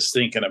anybody is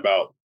thinking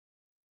about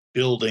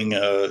building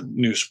a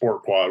new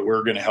sport quad,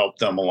 we're going to help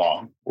them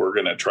along. We're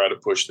going to try to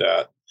push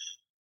that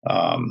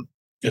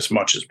as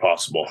much as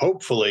possible.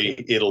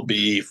 Hopefully it'll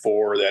be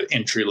for that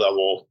entry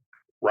level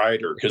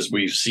rider, because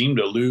we've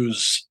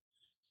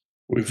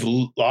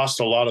lost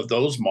a lot of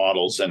those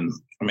models. And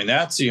I mean,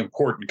 that's the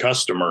important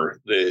customer.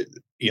 The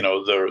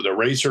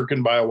racer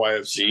can buy a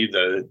YFC,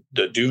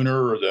 the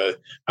dooner or the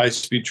high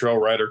speed trail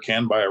rider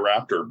can buy a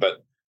Raptor,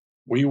 but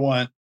we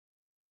want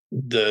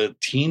the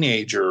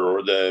teenager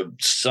or the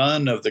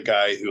son of the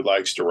guy who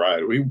likes to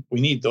ride. We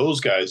need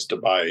those guys to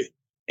buy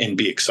and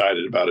be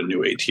excited about a new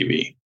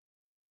ATV.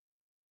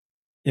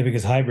 Yeah,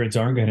 because hybrids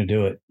aren't going to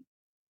do it.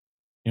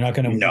 You're not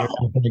going to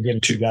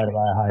get a guy to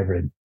buy a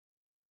hybrid.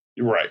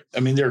 Right. I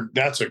mean,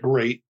 that's a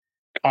great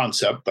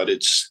concept, but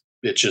it's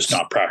just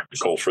not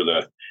practical for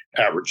the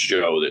average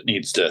Joe that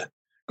needs to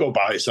go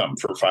buy something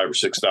for $5,000 or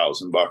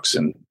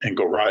 $6,000 and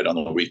go ride on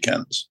the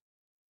weekends.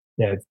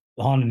 Yeah.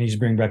 Honda needs to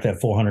bring back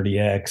that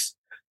 400EX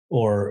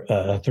or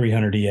a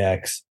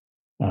 300EX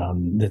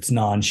that's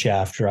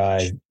non-shaft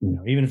drive.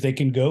 Even if they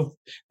could go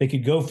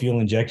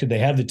fuel injected. They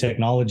have the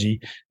technology.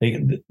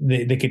 They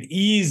could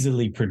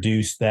easily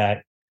produce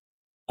that,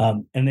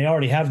 and they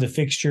already have the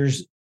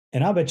fixtures.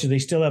 And I'll bet you they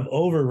still have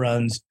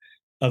overruns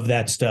of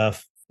that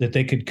stuff that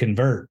they could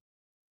convert.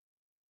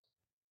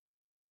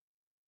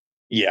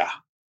 Yeah,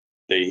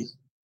 who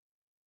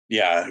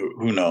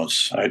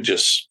knows?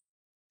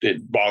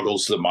 It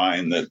boggles the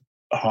mind that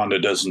Honda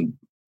doesn't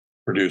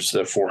produce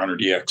the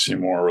 400EX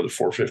anymore or the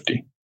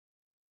 450.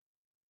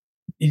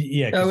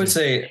 Yeah, I would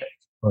say,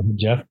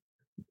 Jeff,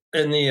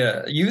 and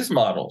the youth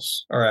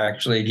models are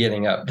actually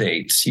getting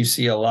updates. You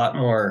see a lot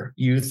more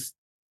youth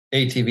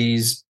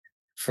ATVs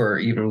for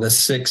even the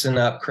 6 and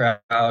up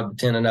crowd,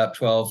 10 and up,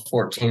 12,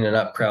 14 and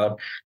up crowd.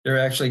 They're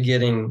actually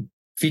getting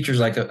features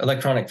like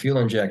electronic fuel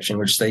injection,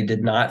 which they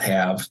did not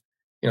have,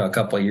 a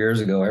couple of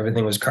years ago.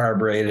 Everything was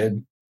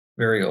carbureted,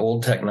 very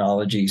old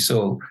technology.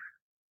 So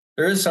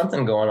there is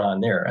something going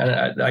on there.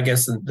 And I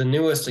guess the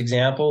newest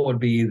example would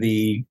be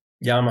the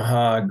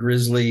Yamaha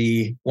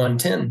Grizzly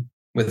 110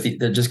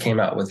 that just came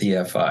out with the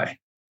EFI.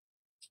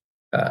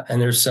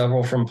 And there's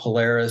several from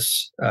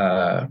Polaris.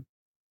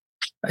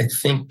 I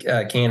think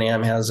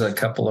Can-Am has a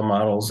couple of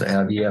models that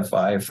have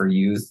EFI for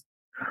youth.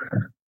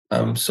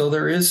 So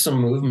there is some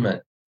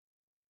movement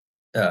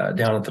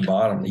down at the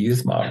bottom, the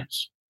youth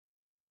models.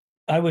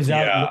 I was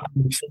out.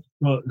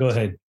 Yeah. Go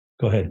ahead.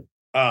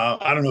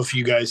 I don't know if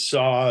you guys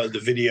saw the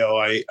video.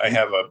 I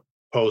have a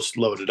post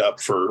loaded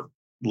up for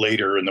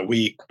later in the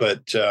week,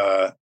 but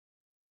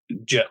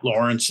Jet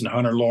Lawrence and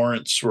Hunter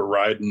Lawrence were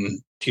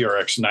riding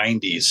TRX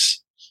 90s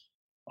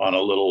on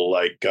a little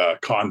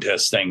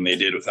contest thing they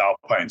did with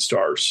Alpine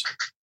Stars.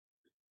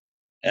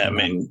 I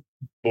mean,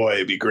 boy,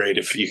 it'd be great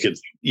if you could,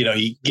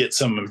 you get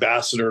some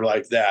ambassador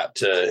like that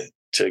to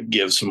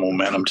give some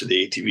momentum to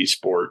the ATV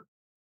sport.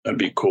 That'd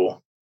be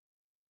cool.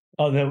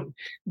 Oh,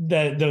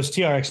 those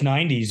TRX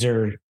 90s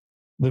are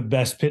the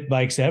best pit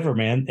bikes ever,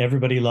 man.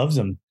 Everybody loves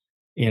them.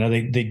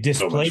 They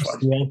displaced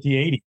the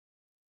LT80.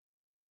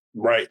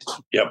 Right.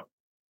 Yep.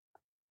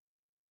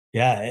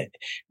 Yeah.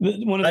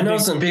 I know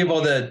some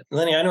people that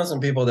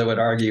would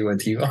argue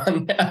with you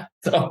on that.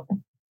 So.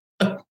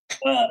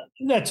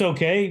 That's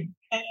okay.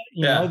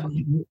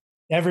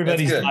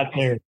 Everybody's not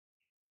there.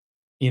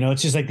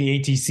 It's just like the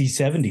ATC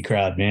 70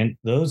 crowd, man.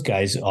 Those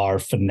guys are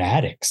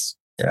fanatics.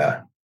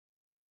 Yeah.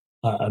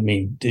 I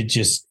mean, it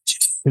just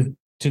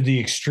to the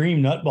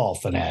extreme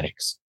nutball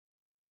fanatics.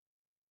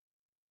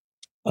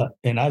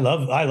 And I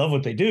love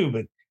what they do,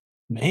 but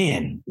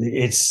man,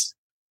 it's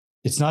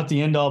not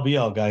the end all be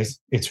all, guys.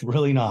 It's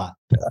really not.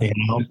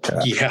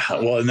 Yeah.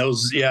 Well, and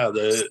those,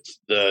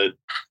 the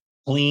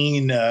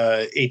clean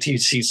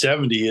ATC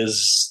 70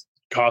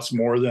 costs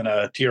more than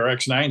a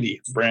TRX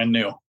 90, brand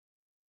new.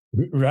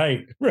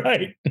 Right.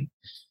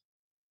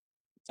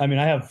 I mean,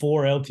 I have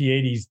 4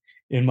 LT80s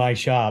in my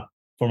shop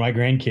for my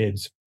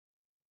grandkids.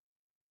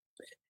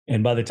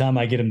 And by the time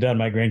I get them done,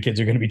 my grandkids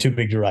are going to be too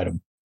big to ride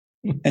them.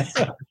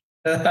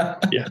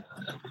 Yeah.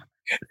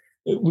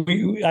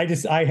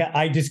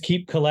 I just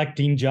keep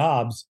collecting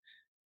jobs,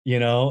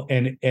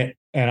 and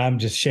I'm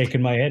just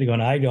shaking my head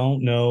going, I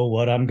don't know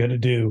what I'm going to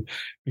do,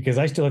 because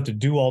I still have to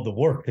do all the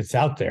work that's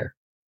out there,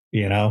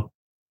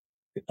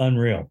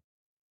 unreal.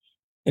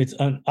 It's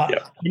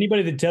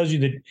anybody that tells you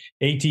that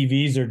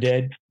ATVs are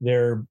dead,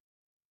 they're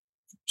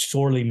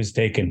sorely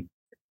mistaken.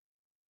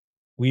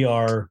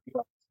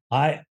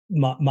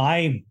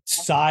 My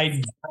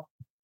side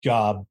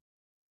job,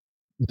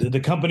 the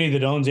company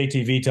that owns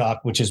ATV Talk,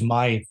 which is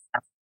my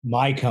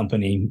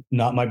company,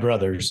 not my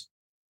brother's.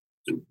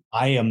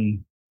 I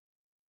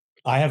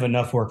have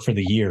enough work for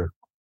the year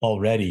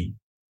already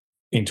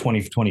in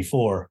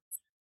 2024,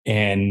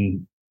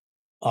 and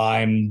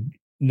I'm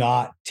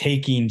not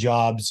taking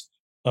jobs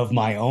of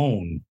my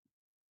own.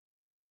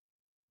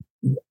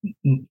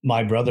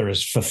 My brother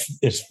is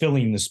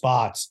filling the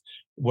spots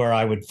where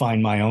I would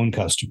find my own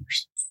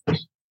customers.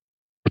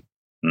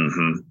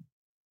 Mm-hmm.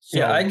 So,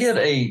 yeah, I get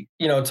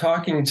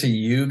talking to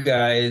you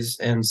guys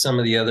and some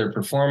of the other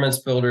performance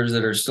builders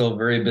that are still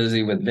very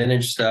busy with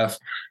vintage stuff.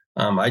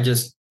 I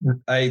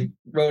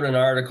wrote an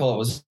article. It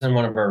was in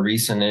one of our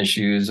recent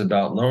issues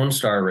about Lone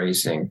Star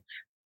Racing,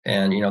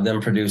 and them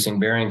producing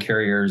bearing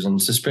carriers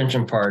and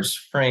suspension parts,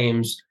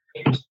 frames.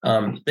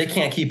 They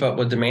can't keep up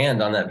with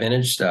demand on that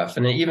vintage stuff.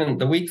 And even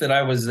the week that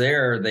I was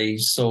there, they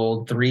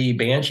sold 3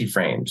 Banshee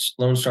frames,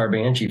 Lone Star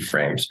Banshee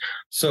frames.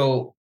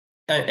 So,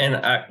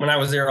 when I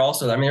was there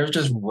also, I mean, there was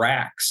just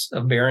racks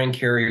of bearing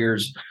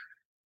carriers,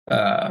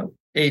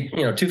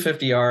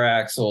 250R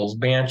axles,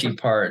 Banshee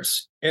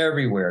parts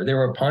everywhere. They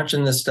were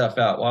punching this stuff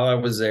out while I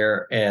was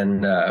there.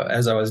 And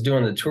as I was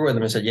doing the tour with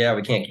them, I said, yeah,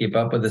 we can't keep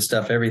up with this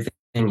stuff. Everything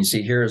you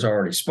see here is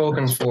already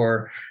spoken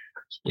for.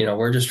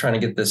 We're just trying to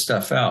get this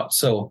stuff out.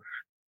 So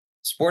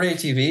sport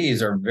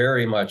ATVs are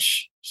very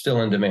much still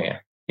in demand,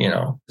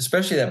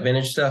 especially that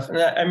vintage stuff. And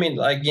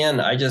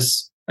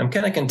I'm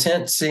kind of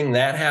content seeing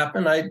that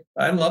happen. I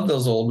love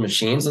those old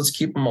machines. Let's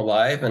keep them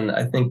alive. And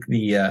I think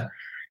the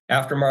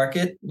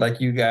aftermarket, like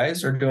you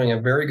guys, are doing a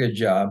very good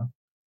job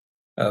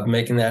of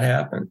making that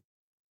happen.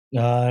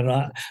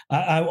 I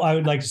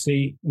would like to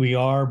say we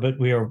are, but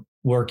we are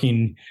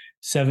working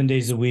 7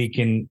 days a week.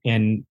 And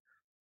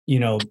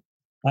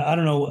I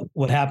don't know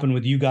what happened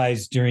with you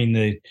guys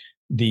during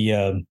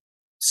the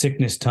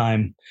sickness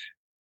time,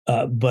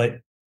 but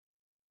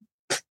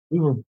we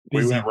were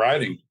busy. We went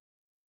riding.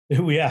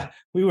 Yeah,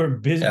 we were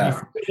busy. Yeah.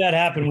 Before that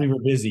happened, we were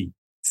busy.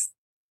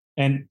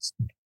 And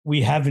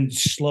we haven't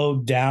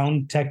slowed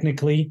down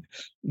technically,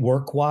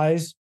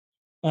 work-wise.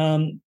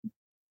 Phone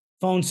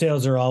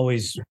sales are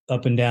always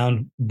up and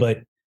down, but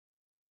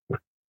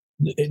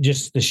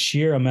just the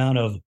sheer amount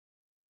of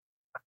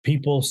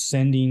people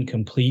sending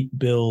complete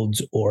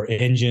builds or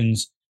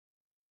engines,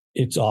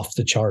 it's off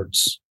the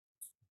charts.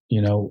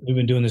 We've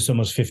been doing this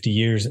almost 50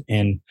 years,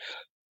 and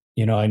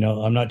I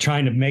know I'm not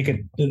trying to make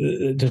it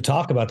to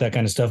talk about that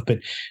kind of stuff, but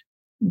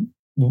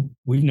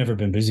we've never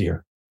been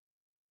busier.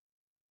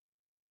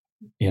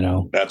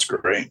 That's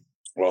great.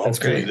 Well, that's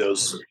hopefully great.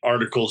 Those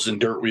articles in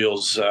Dirt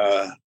Wheels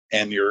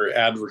and your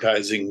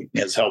advertising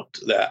has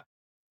helped that.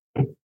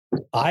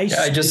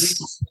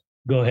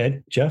 Go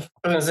ahead, Jeff.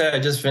 I was going to say,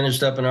 I just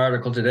finished up an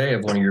article today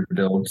of one of your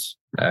builds,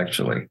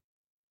 actually.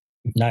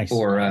 Nice.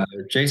 For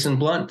Jason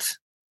Blunt,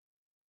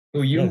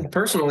 who you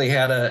personally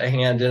had a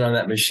hand in on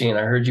that machine.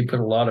 I heard you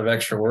put a lot of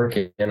extra work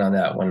in on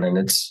that one, and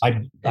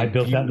I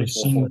built that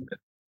machine.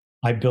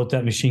 I built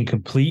that machine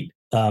complete.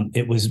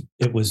 It was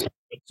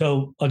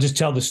so I'll just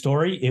tell the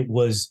story. It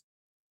was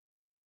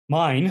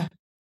mine.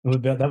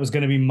 That was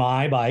going to be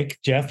my bike.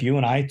 Jeff, you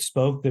and I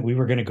spoke that we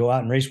were going to go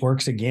out and race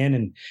works again,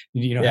 and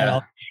had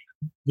all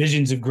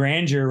visions of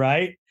grandeur,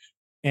 right?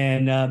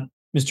 And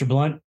Mr.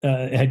 Blunt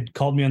had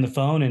called me on the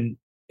phone and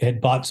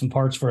had bought some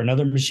parts for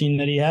another machine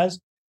that he has.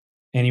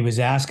 And he was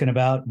asking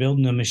about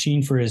building a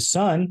machine for his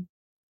son.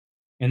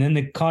 And then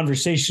the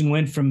conversation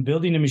went from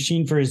building a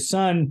machine for his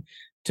son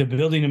to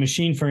building a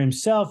machine for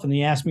himself. And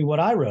he asked me what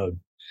I rode.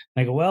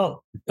 I go,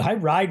 well, I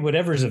ride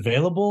whatever's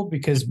available,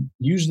 because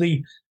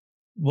usually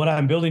what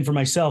I'm building for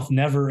myself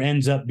never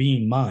ends up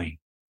being mine.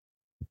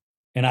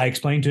 And I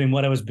explained to him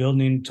what I was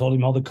building, told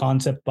him all the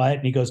concept by it.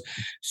 And he goes,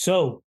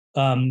 so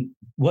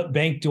what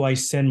bank do I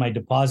send my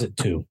deposit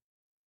to?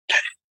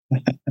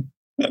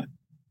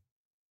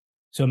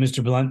 So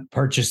Mr. Blunt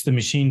purchased the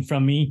machine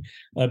from me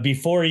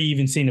before he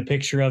even seen a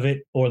picture of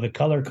it or the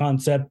color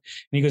concept. And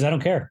he goes, I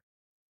don't care.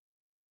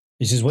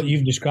 He says, what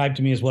you've described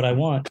to me is what I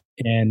want.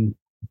 And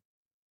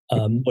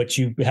what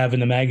you have in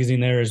the magazine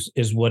there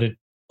is what it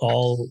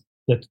all,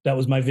 that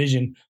was my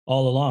vision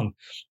all along.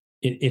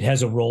 It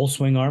has a roll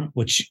swing arm,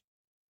 which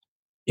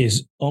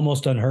is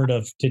almost unheard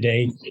of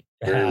today.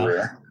 Very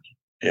rare.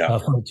 Yeah.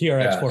 From the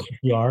TRX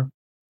 450R.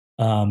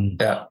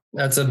 Yeah,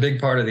 that's a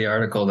big part of the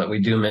article that we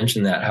do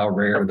mention, that how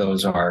rare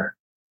those are.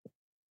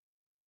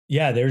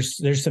 Yeah,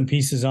 there's some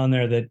pieces on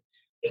there that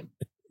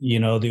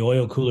the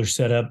oil cooler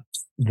setup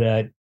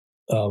that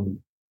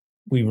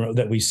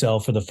we sell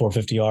for the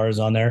 450R is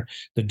on there,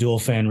 the dual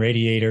fan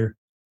radiator,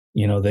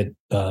 that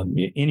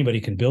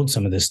anybody can build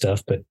some of this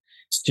stuff, but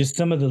it's just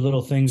some of the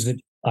little things that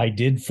I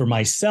did for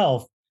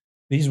myself.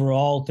 These were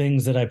all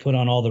things that I put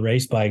on all the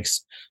race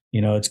bikes.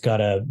 It's got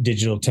a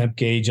digital temp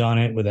gauge on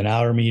it with an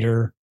hour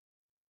meter,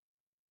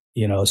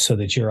 so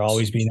that you're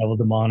always being able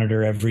to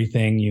monitor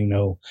everything,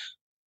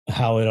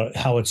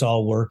 how it's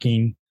all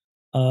working.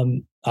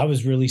 I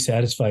was really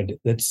satisfied.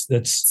 That's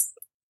that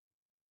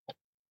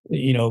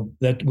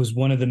was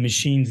one of the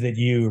machines that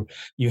you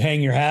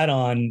hang your hat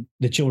on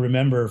that you'll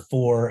remember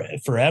for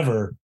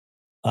forever.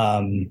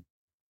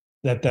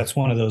 That's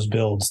one of those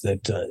builds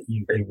that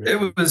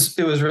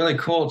it was really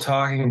cool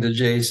talking to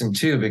Jason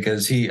too,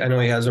 because I know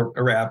he has a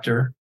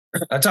Raptor.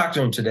 I talked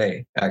to him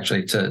today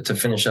actually to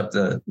finish up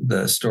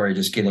the story,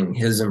 just getting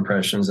his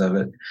impressions of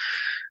it.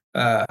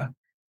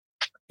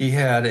 He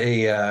had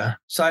a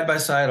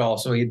side-by-side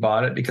also. He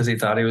bought it because he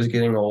thought he was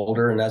getting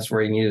older and that's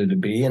where he needed to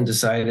be, and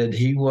decided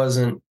he was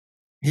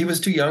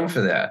too young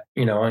for that,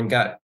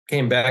 and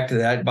came back to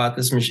that, bought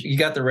this machine. He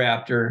got the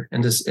Raptor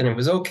and it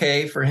was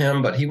okay for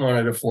him, but he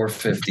wanted a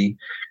 450.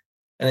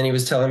 And then he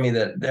was telling me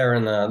that there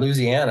in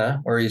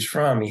Louisiana, where he's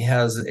from, he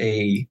has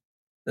a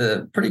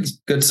pretty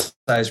good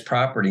sized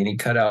property, and he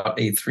cut out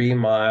a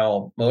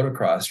 3-mile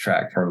motocross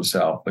track for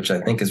himself, which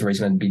I think is where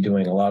he's going to be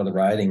doing a lot of the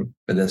riding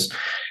for this.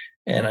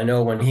 And I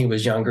know when he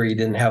was younger, he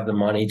didn't have the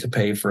money to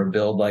pay for a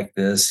build like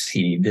this.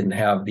 He didn't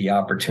have the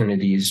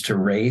opportunities to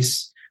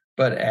race.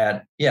 But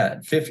at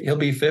 50, he'll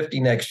be 50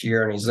 next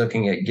year, and he's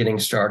looking at getting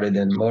started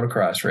in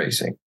motocross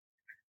racing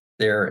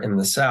there in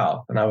the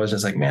South. And I was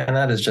just like, man,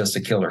 that is just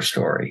a killer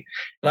story.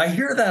 And I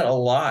hear that a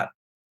lot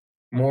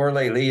more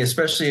lately,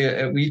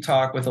 especially we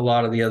talk with a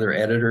lot of the other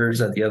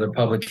editors at the other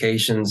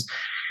publications.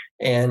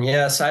 And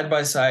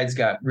side-by-sides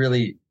got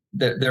really,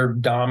 they're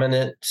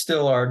dominant,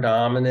 still are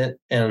dominant.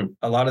 And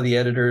a lot of the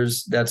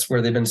editors, that's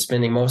where they've been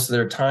spending most of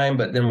their time.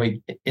 But then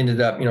we ended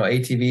up,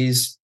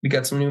 ATVs, we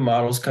got some new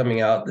models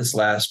coming out this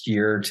last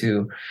year or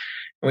two.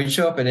 And we'd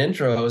show up at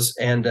intros,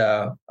 and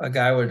a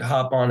guy would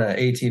hop on an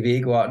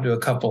ATV, go out and do a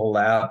couple of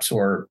laps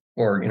or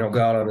go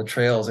out on the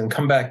trails and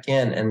come back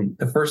in. And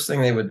the first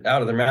thing they would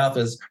out of their mouth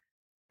is,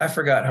 I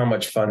forgot how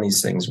much fun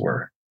these things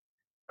were.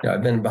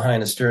 I've been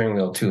behind a steering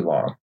wheel too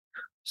long.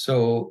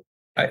 So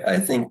I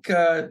think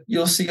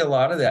you'll see a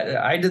lot of that.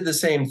 I did the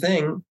same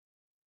thing.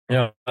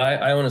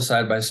 I own a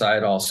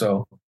side-by-side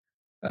also.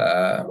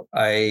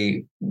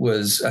 I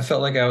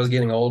felt like I was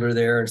getting older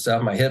there and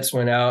stuff. My hips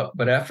went out,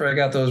 but after I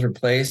got those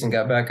replaced and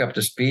got back up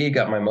to speed,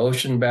 got my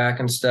motion back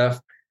and stuff,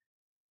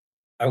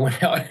 I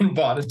went out and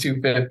bought a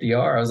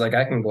 250R. I was like,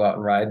 I can go out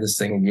and ride this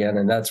thing again.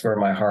 And that's where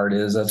my heart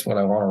is. That's what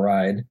I want to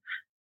ride.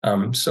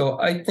 So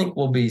I think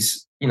we'll be,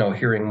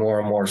 hearing more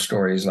and more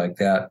stories like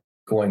that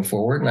going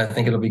forward. And I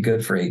think it'll be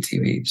good for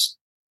ATVs.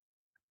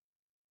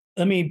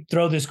 Let me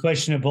throw this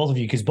question at both of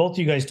you, because both of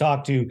you guys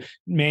talk to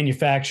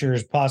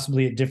manufacturers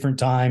possibly at different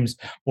times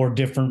or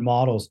different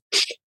models.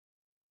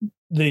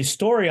 The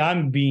story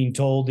I'm being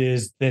told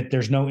is that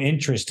there's no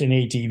interest in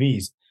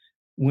ATVs.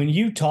 When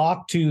you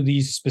talk to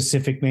these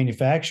specific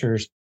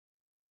manufacturers,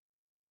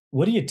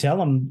 what do you tell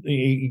them? Do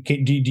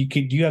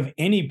you have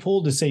any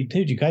pull to say,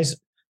 dude, you guys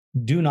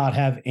do not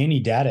have any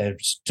data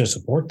to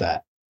support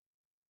that?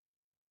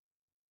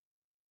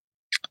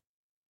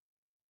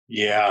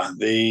 Yeah,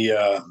 they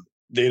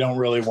don't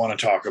really want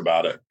to talk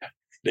about it.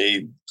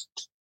 They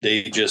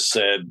just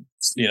said,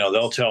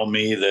 they'll tell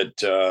me that,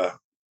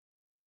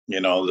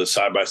 the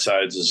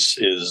side-by-sides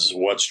is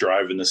what's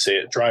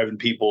driving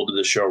people to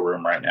the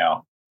showroom right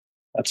now.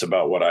 That's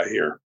about what I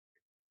hear.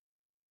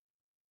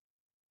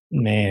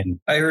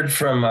 Man, I heard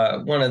from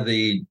one of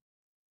the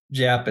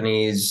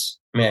Japanese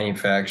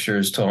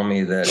manufacturers told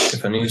me that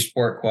if a new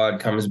sport quad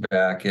comes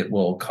back, it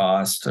will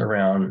cost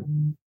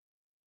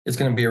it's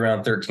going to be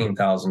around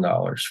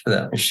 $13,000 for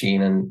that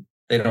machine. And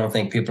they don't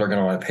think people are going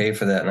to want to pay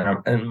for that.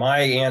 And my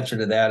answer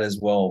to that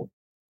is, well,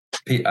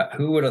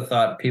 who would have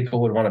thought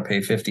people would want to pay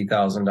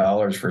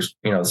 $50,000 for,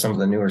 some of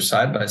the newer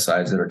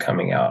side-by-sides that are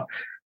coming out?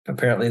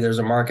 Apparently there's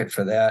a market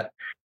for that.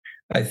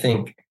 I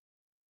think,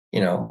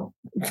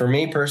 for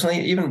me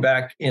personally, even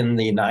back in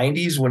the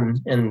 90s,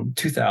 in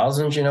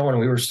 2000s, when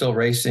we were still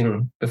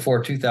racing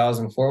before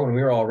 2004, when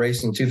we were all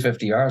racing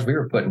 250Rs, we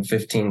were putting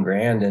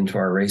 $15,000 into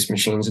our race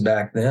machines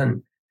back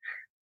then,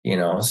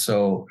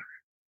 so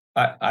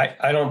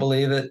I don't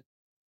believe it.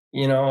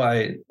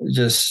 I'm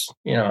just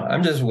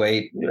going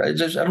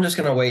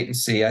to wait and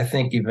see. I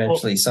think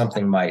eventually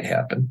something might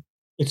happen.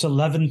 It's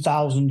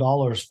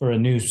 $11,000 for a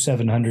new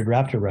 700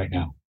 Raptor right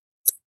now.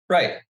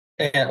 Right.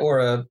 Or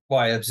a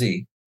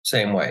YFZ,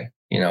 same way.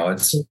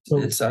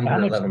 It's under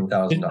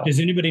 $11,000. Does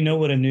anybody know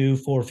what a new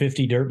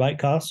 450 dirt bike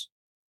costs?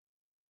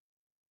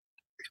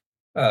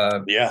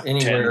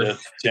 Anywhere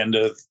 10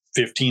 to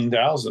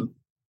 15,000.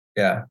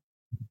 Yeah.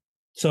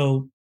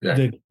 So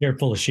they're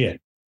full of shit.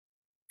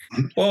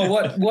 Well,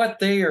 what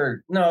they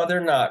are? No,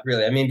 they're not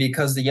really. I mean,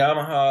 because the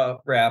Yamaha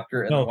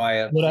Raptor and the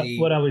YFZ.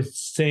 What I was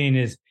saying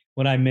is,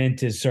 what I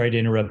meant is, sorry to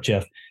interrupt,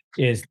 Jeff.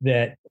 is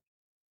that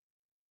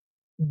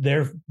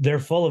they're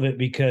full of it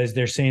because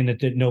they're saying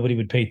that nobody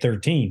would pay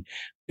 13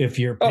 if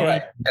you're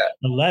paying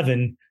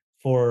 11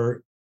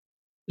 for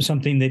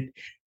something that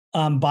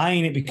I'm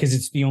buying it because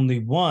it's the only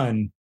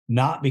one,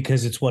 not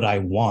because it's what I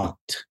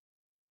want.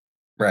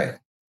 Right.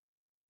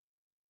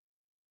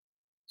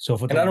 So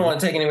and I don't want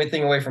to take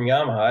anything away from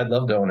Yamaha. I'd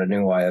love to own a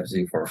new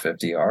YFZ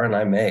 450R, and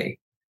I may,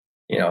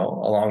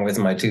 along with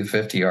my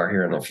 250R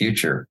here in the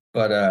future.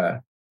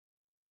 But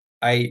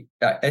I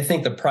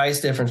think the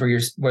price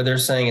difference where they're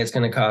saying it's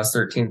going to cost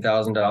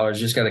 $13,000, you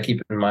just got to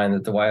keep in mind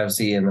that the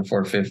YFZ and the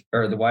 450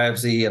 or the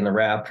YFZ and the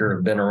Raptor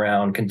have been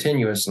around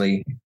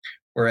continuously,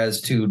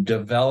 whereas to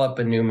develop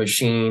a new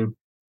machine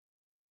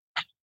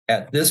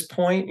at this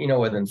point,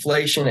 with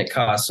inflation, it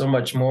costs so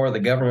much more. The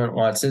government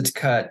wants its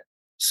cut,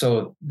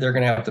 so they're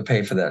going to have to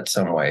pay for that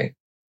some way.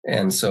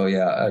 And so,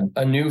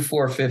 a new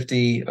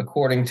 450,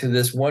 according to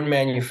this one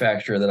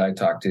manufacturer that I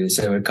talked to, they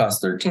said it would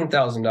cost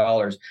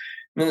 $13,000. And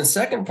then the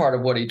second part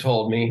of what he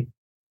told me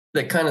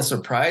that kind of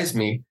surprised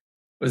me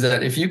was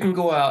that if you can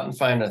go out and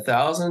find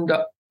 1,000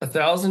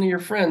 of your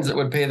friends that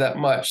would pay that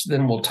much,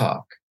 then we'll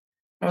talk.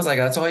 I was like,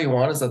 that's all you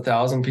want is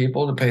 1,000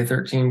 people to pay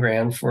 13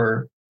 grand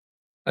for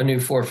a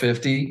new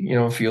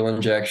 450, fuel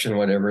injection,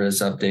 whatever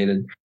is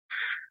updated.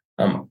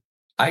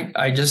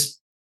 I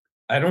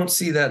don't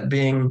see that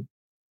being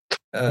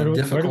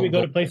difficult. Where do we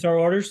go to place our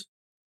orders?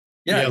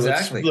 Yeah,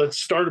 exactly. Let's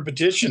start a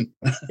petition.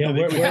 Yeah,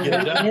 where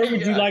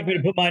would you like me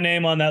to put my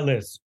name on that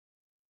list?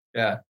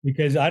 Yeah.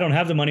 Because I don't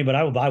have the money, but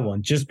I will buy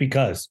one just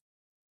because.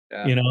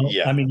 Yeah.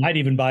 I mean, I'd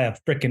even buy a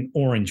freaking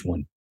orange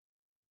one.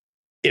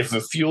 If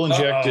a fuel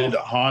injected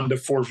Honda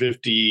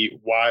 450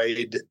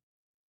 wide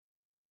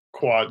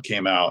quad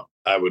came out,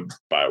 I would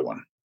buy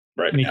one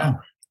right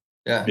now.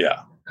 Yeah.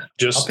 Yeah.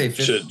 Just to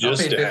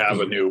have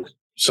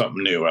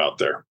something new out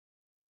there.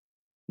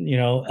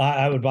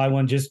 I would buy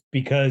one just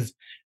because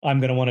I'm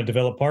going to want to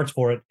develop parts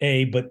for it,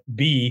 A, but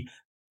B,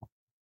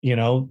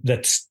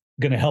 that's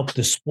going to help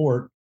the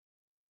sport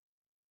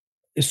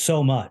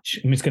so much.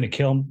 I mean, it's going to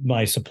kill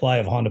my supply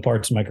of Honda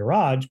parts in my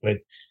garage, but,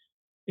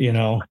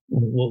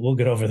 we'll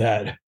get over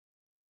that.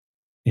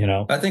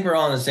 I think we're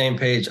all on the same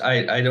page.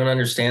 I don't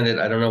understand it.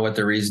 I don't know what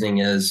the reasoning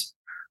is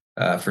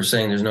for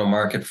saying there's no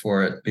market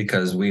for it,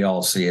 because we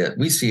all see it.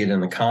 We see it in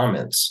the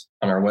comments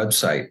on our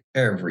website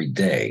every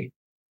day,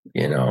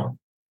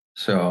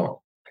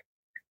 So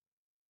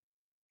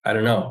I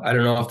don't know. I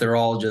don't know if they're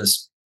all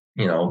just,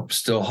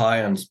 still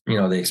high on,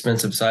 the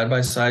expensive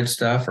side-by-side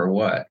stuff or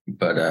what,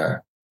 but I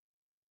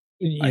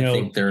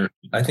think they're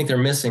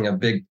missing a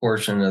big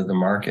portion of the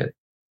market.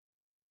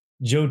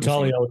 Joe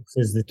Tully always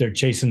says that they're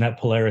chasing that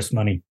Polaris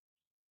money.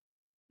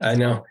 I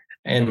know.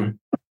 And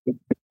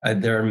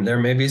there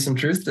may be some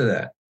truth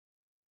to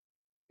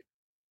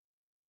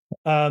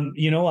that.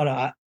 You know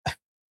what?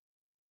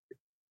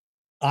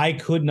 I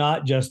could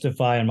not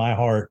justify in my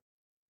heart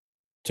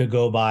to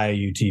go buy a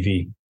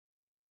UTV.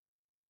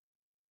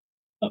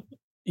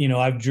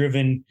 I've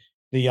driven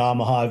the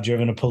Yamaha, I've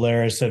driven a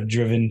Polaris, I've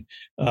driven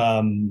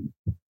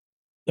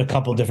a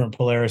couple different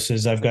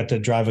Polarises. I've got to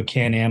drive a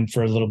Can-Am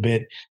for a little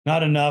bit,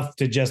 not enough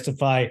to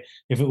justify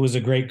if it was a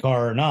great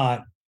car or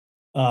not.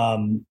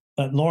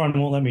 But Lauren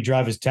won't let me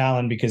drive his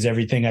Talon because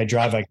everything I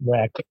drive, I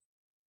wreck.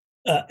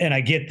 And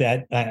I get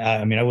that.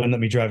 I mean, I wouldn't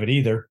let me drive it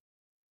either.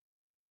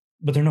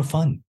 But they're no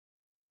fun.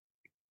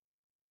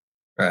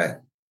 Right.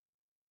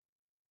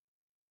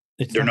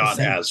 They're not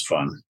as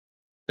fun.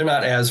 They're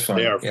not as fun.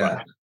 They are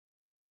fun.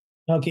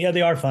 Okay, yeah,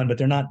 they are fun, but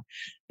they're not.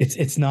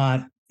 It's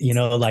not.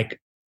 Like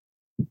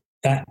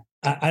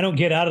I don't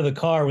get out of the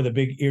car with a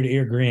big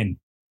ear-to-ear grin.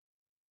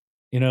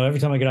 Every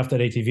time I get off that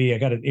ATV, I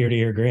got an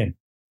ear-to-ear grin.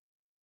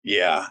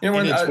 Yeah,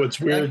 what's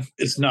weird.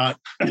 It's not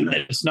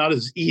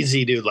as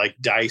easy to like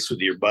dice with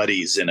your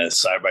buddies in a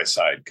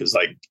side-by-side, because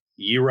like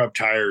you rub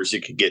tires,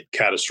 it could get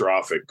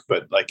catastrophic.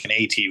 But like an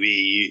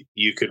ATV,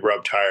 you could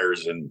rub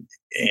tires and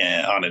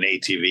on an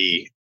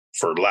ATV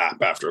for lap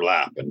after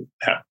lap and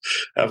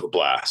have a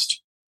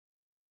blast.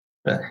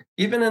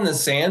 Even in the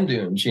sand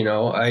dunes,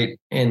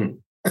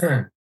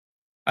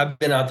 I've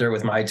been out there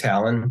with my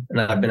Talon,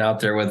 and I've been out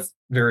there with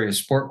various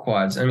sport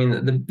quads. I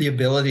mean, the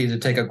ability to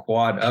take a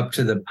quad up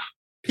to the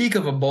peak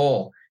of a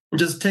bowl and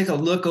just take a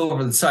look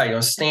over the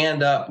side,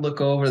 stand up, look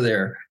over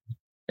there,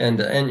 and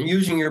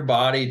using your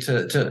body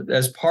to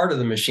as part of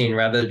the machine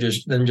rather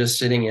than just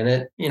sitting in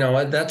it.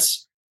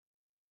 That's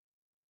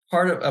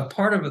part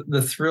of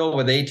the thrill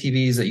with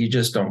ATVs that you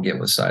just don't get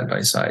with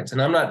side-by-sides.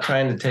 And I'm not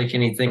trying to take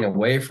anything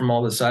away from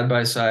all the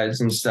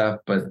side-by-sides and stuff,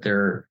 but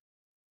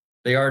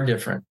they are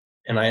different.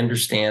 And I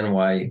understand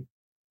why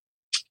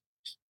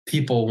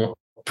people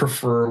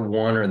prefer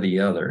one or the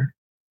other.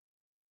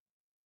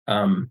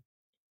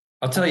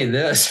 I'll tell you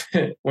this,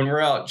 when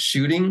we're out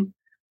shooting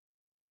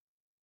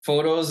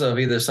photos of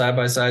either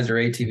side-by-sides or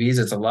ATVs,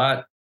 it's a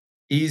lot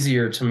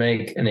easier to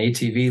make an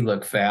ATV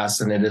look fast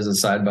than it is a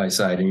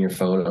side-by-side in your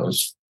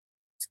photos.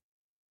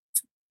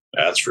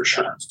 That's for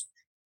sure.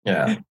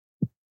 Yeah.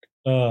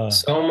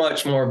 So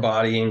much more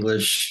body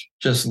English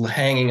just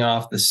hanging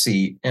off the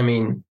seat. I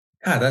mean,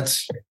 God,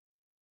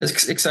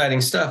 It's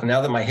exciting stuff. And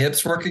now that my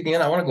hips work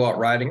again, I want to go out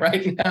riding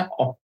right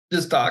now.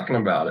 Just talking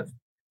about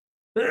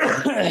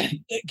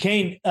it.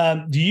 Cain,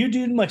 do you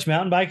do much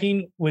mountain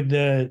biking with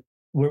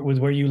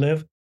where you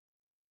live?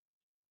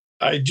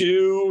 I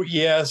do,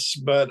 yes,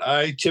 but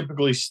I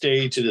typically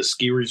stay to the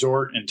ski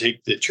resort and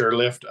take the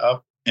chairlift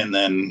up and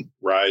then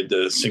ride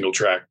the single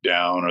track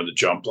down or the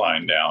jump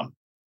line down.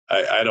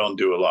 I don't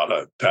do a lot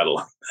of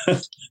pedaling.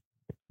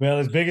 Well,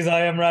 as big as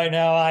I am right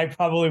now, I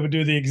probably would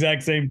do the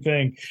exact same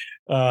thing.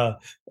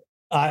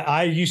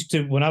 I used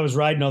to, when I was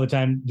riding all the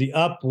time, the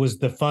up was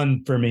the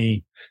fun for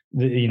me.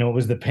 It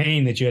was the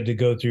pain that you had to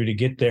go through to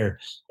get there,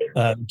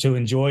 to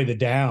enjoy the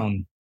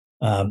down.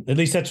 At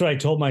least that's what I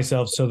told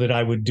myself, so that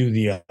I would do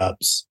the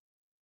ups.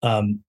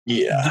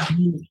 Yeah.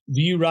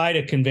 Do you ride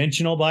a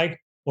conventional bike,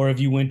 or have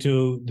you went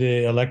to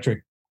the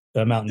electric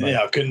mountain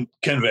bike? Yeah,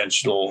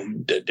 conventional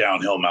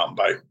downhill mountain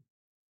bike.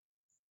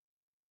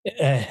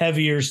 A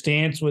heavier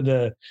stance with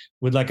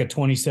like a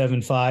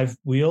 27.5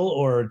 wheel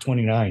or a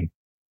 29?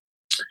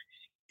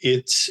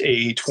 It's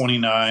a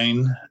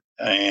 29,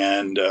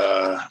 and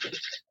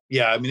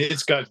yeah, I mean,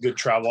 it's got good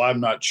travel. I'm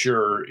not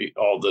sure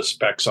all the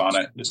specs on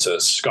it. It's a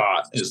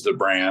Scott is the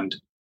brand.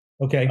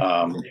 Okay.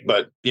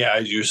 But yeah, I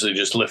usually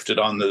just lift it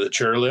on the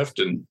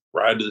chairlift and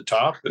ride to the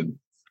top and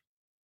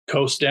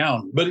coast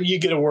down. But you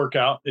get a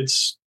workout.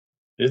 It's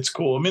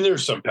cool. I mean,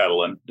 there's some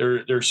pedaling.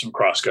 There's some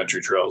cross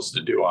country trails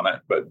to do on it,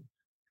 but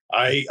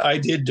I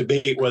did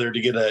debate whether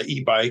to get an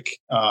e-bike,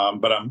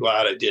 but I'm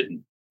glad I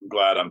didn't. I'm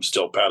glad I'm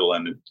still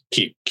pedaling and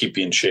keep you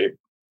in shape.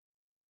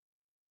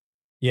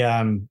 Yeah,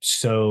 I'm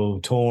so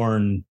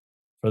torn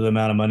for the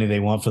amount of money they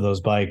want for those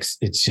bikes.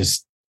 It's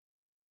just,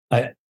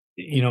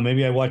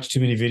 maybe I watch too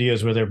many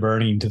videos where they're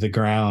burning to the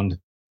ground,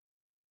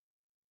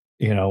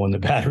 when the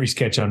batteries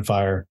catch on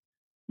fire.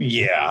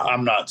 Yeah,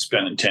 I'm not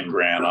spending 10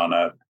 grand on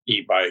a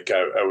e-bike.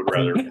 I would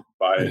rather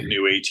buy a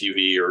new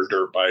ATV or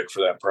dirt bike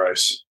for that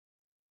price.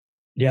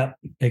 Yeah,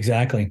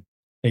 exactly.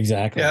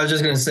 Yeah, I was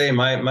just going to say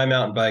my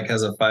mountain bike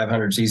has a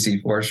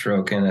 500cc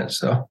 4-stroke in it,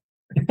 so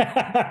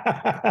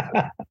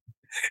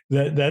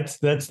that's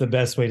the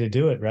best way to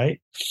do it,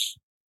 right?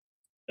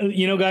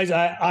 Guys,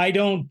 I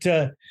don't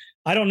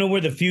know where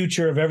the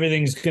future of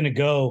everything's going to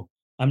go.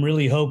 I'm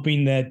really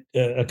hoping that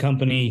a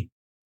company,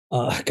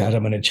 God,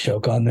 I'm going to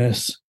choke on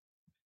this.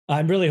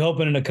 I'm really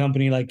hoping a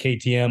company like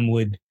KTM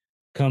would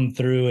come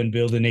through and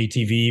build an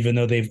ATV, even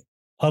though they've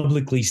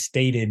publicly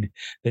stated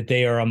that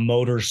they are a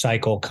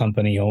motorcycle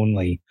company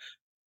only.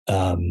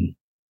 Only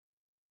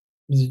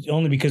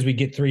because we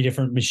get 3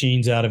 different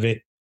machines out of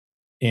it,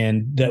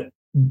 and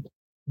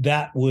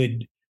that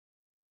would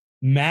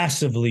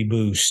massively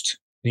boost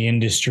the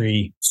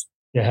industry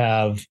to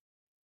have,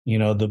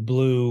 the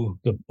blue,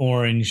 the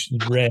orange,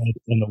 the red,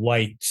 and the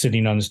white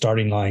sitting on the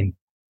starting line,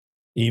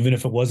 even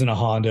if it wasn't a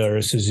Honda or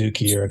a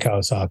Suzuki or a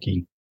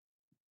Kawasaki.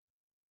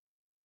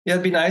 Yeah,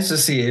 it'd be nice to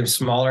see a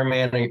smaller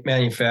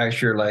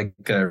manufacturer like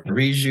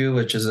Reju,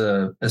 which is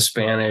a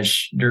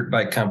Spanish dirt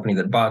bike company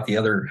that bought the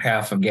other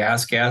half of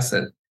gas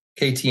that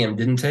KTM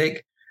didn't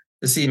take,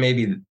 to see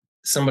maybe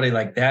somebody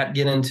like that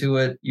get into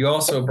it. You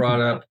also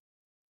brought up,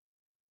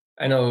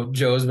 I know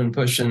Joe's been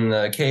pushing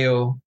the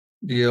KO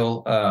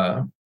deal.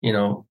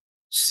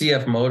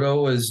 CF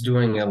Moto is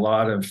doing a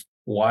lot of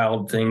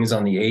wild things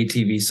on the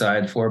ATV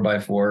side,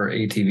 4x4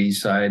 ATV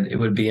side. It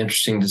would be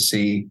interesting to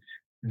see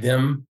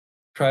them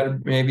try to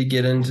maybe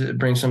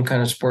bring some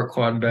kind of sport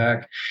quad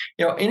back.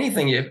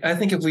 Anything. I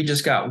think if we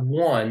just got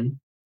one,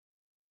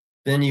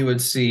 then you would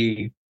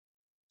see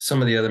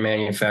some of the other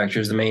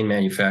manufacturers, the main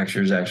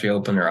manufacturers, actually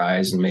open their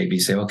eyes and maybe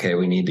say, okay,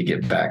 we need to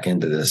get back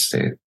into this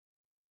state.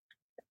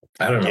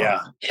 I don't know.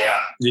 Yeah.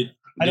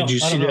 Did you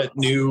see that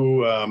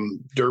new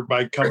dirt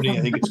bike company?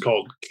 I think it's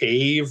called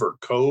Cave or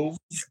Cove.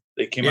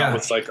 They came out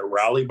with like a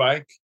rally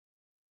bike.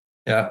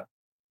 Yeah.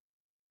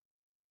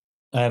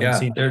 I haven't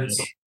seen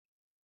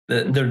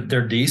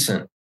They're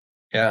decent.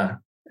 Yeah.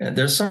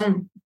 There's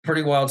some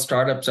pretty wild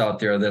startups out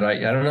there that I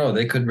don't know.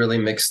 They could really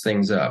mix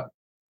things up.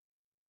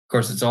 Of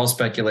course, it's all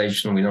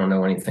speculation. We don't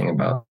know anything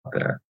about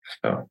that.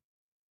 So,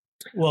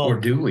 or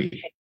do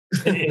we?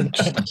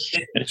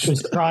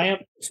 Is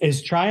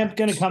Triumph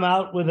going to come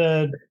out with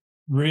a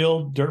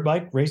real dirt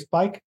bike, race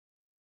bike?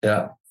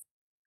 Yeah.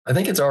 I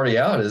think it's already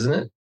out, isn't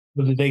it?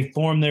 But did they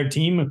form their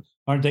team?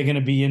 Aren't they going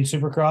to be in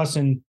Supercross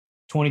in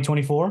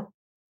 2024?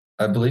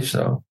 I believe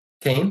so.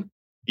 Cain?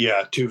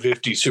 Yeah,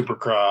 250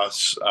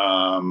 Supercross.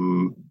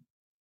 I'm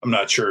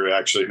not sure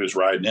actually who's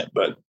riding it,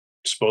 but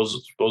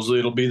supposedly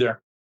it'll be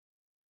there.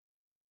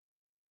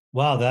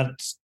 Wow,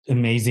 that's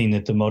amazing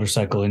that the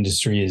motorcycle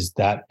industry is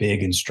that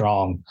big and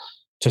strong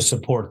to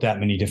support that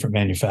many different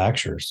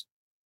manufacturers.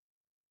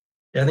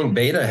 Yeah, I think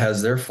Beta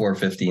has their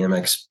 450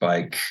 MX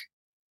bike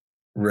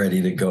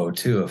ready to go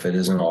too, if it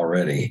isn't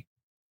already.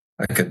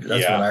 That's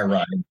what I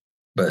ride.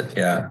 But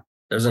yeah,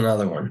 there's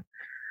another one.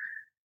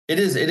 It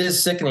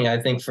is sickening,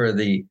 I think, for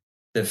the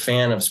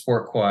fan of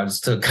sport quads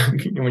to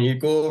when you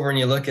go over and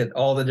you look at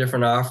all the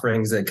different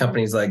offerings that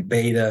companies like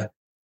Beta,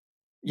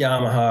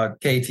 Yamaha,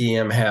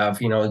 KTM have.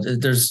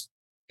 There's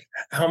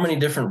how many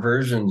different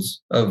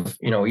versions of,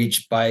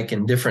 each bike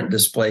and different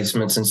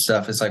displacements and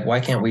stuff. It's like, why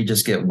can't we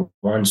just get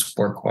one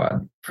sport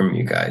quad from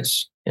you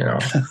guys? Yeah,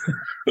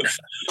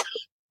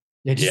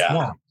 just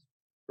one.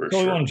 For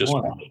sure. Just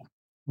one.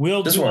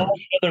 We'll just do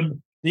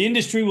one. The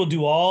industry will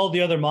do all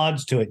the other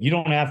mods to it. You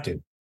don't have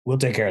to. We'll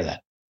take care of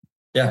that.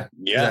 Yeah,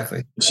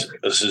 exactly.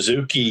 A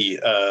Suzuki,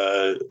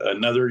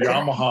 another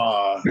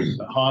Yamaha,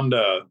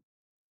 Honda.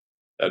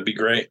 That'd be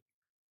great.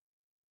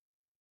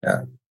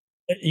 Yeah.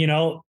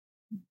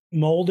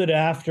 Molded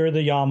after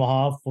the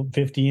Yamaha,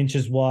 50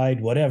 inches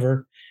wide,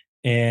 whatever.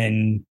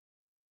 And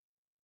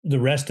the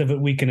rest of it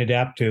we can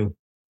adapt to.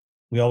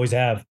 We always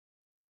have.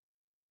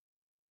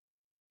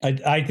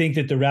 I think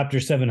that the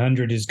Raptor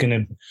 700 is going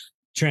to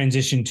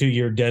transition to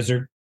your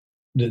desert,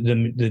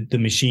 the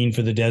machine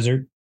for the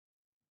desert,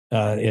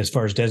 as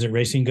far as desert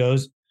racing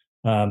goes.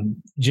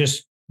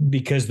 Just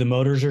because the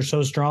motors are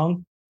so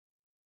strong,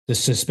 the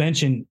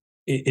suspension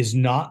is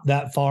not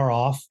that far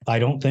off. I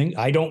don't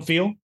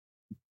feel.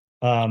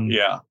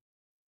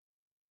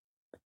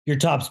 Your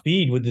top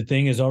speed with the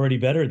thing is already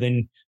better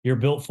than your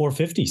built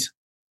 450s.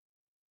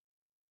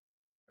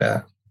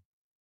 Yeah.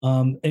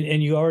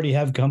 And you already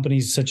have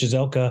companies such as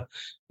Elka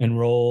and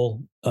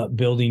Roll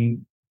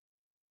building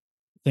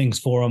things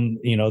for them,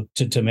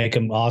 to make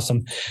them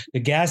awesome.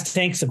 The gas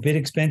tank's a bit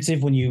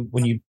expensive when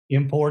you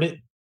import it,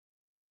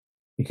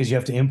 because you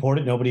have to import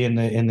it. Nobody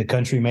in the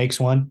country makes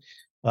one,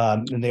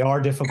 and they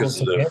are difficult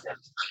to get.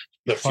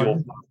 The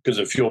fuel, because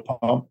of fuel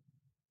pump.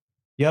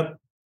 Yep,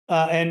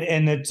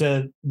 and it's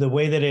the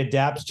way that it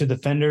adapts to the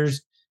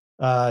fenders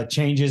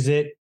changes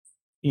it.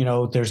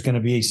 There's going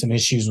to be some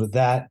issues with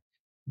that.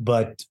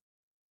 But,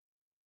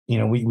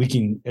 we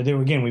can,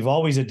 again, we've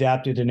always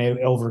adapted and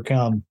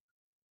overcome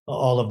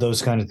all of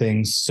those kind of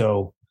things.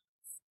 So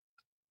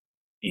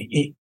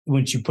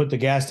once you put the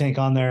gas tank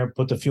on there,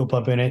 put the fuel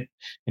pump in it,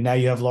 and now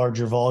you have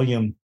larger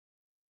volume,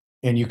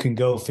 and you can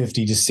go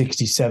 50 to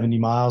 60, 70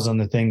 miles on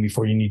the thing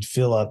before you need to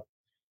fill up.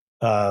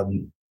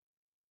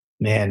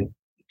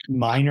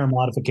 Minor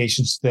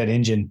modifications to that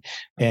engine,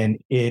 and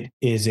it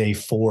is a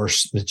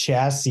force. The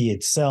chassis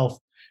itself,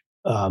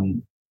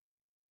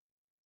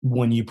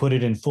 when you put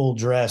it in full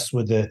dress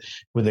with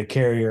a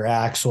carrier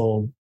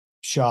axle,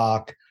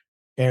 shock,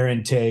 air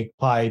intake,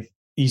 pipe,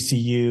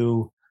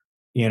 ECU,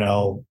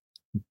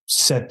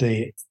 set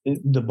the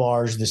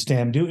bars, the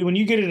stem. When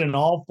you get it in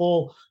all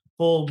full,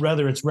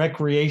 whether it's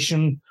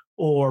recreation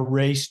or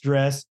race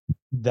dress,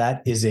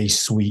 that is a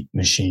sweet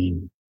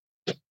machine.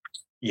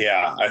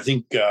 Yeah, I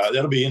think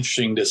that'll be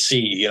interesting to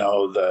see.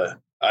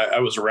 I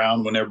was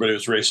around when everybody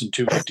was racing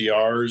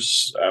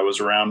 250Rs. I was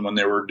around when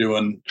they were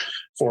doing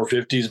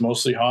 450s,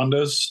 mostly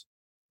Hondas.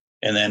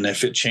 And then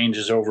if it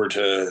changes over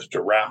to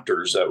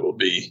Raptors, that will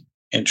be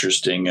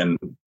interesting. And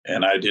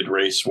I did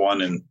race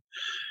one in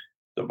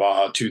the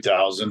Baja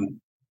 2000,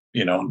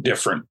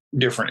 different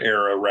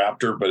era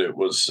Raptor, but it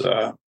was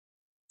a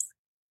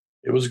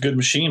good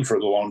machine for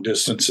the long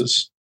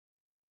distances.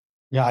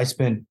 Yeah, I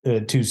spent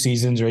 2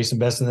 seasons racing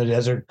Best in the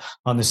Desert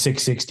on the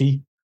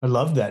 660. I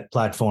loved that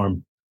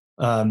platform.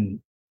 The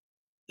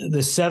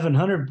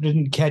 700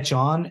 didn't catch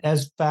on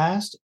as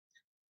fast.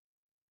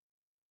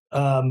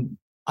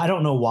 I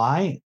don't know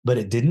why, but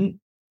it didn't.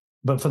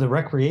 But for the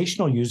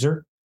recreational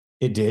user,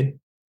 it did.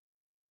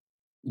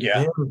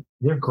 Yeah,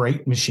 they're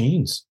great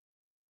machines.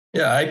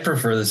 Yeah, I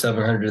prefer the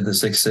 700 to the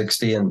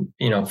 660, and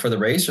for the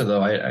racer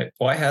though,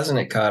 why hasn't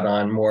it caught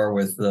on more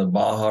with the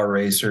Baja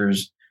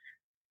racers,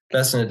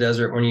 Best in the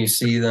Desert, when you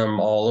see them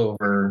all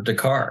over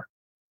Dakar?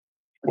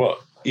 Well,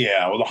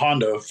 yeah. Well, the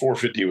Honda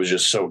 450 was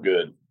just so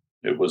good.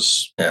 It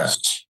was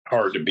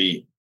hard to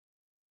beat.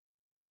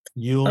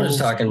 I'm just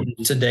talking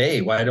today.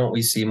 Why don't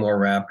we see more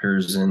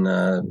Raptors in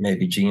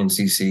maybe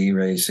GNCC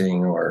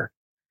racing or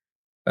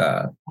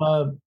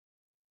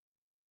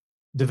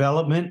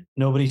development?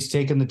 Nobody's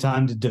taken the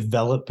time to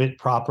develop it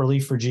properly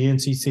for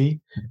GNCC.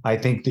 I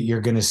think that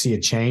you're going to see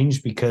a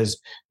change because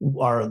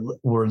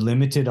we're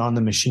limited on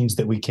the machines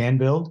that we can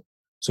build.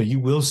 So you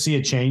will see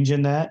a change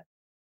in that.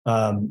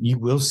 You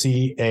will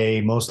see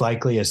most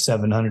likely a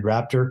 700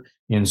 Raptor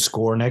in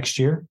score next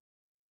year.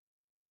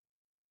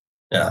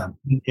 Yeah,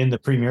 in the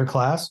premier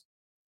class,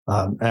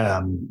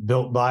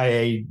 built by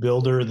a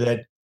builder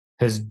that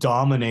has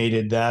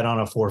dominated that on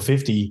a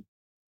 450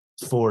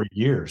 for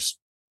years.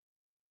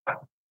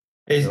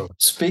 Hey,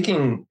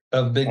 speaking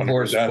of big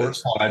bore sport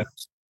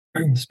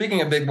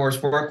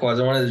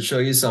quads, I wanted to show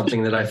you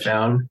something that I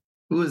found.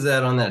 Who is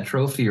that on that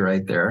trophy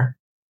right there?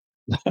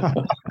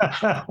 On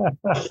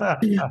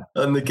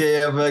the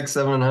KFX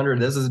 700.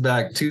 This is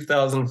back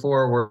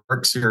 2004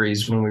 Work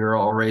Series when we were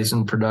all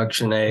racing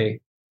Production A.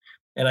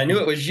 And I knew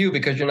it was you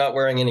because you're not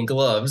wearing any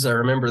gloves. I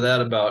remember that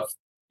about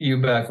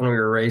you back when we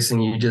were racing.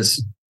 You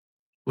just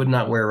would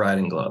not wear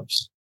riding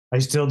gloves. I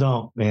still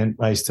don't, man.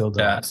 I still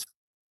don't.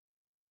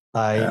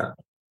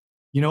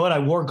 You know what? I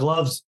wore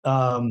gloves.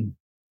 I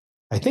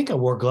think I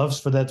wore gloves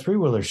for that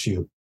 3-wheeler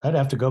shoot. I'd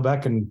have to go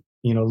back and,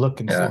 look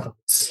and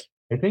see.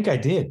 I think I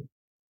did.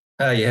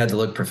 You had to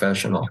look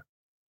professional.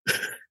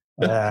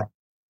 I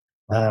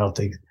don't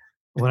think.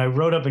 when I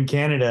rode up in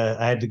Canada,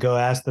 I had to go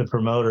ask the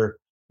promoter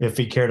if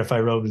he cared if I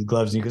rode with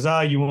gloves. And he goes,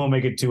 "Oh, you won't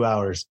make it 2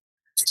 hours.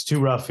 It's too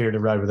rough here to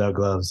ride without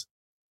gloves."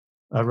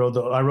 I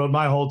rode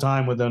my whole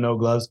time with no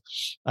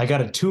gloves. I got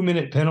a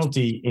 2-minute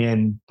penalty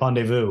in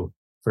Rendezvous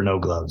for no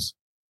gloves.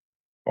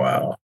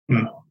 Wow.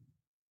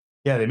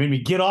 Yeah, they made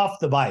me get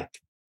off the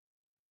bike.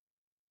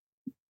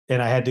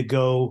 And I had to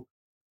go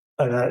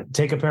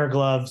take a pair of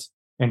gloves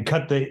and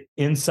cut the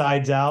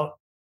insides out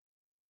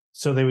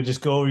so they would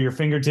just go over your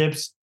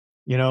fingertips,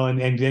 and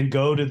then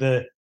go to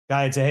the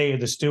guy and say, "Hey,"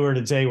 the steward,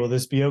 and say, "Will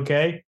this be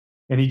okay?"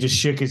 And he just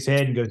shook his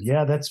head and goes,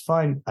 "Yeah, that's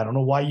fine. I don't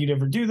know why you'd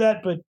ever do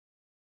that, but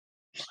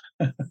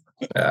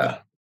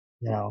Yeah.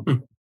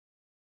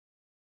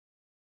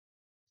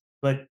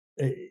 But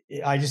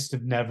I just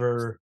have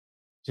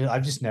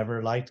I've just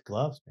never liked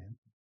gloves, man.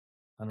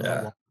 I don't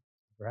know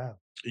why.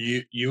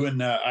 You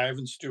and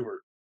Ivan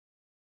Stewart,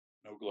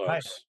 no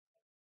gloves.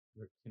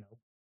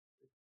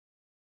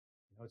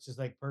 It's just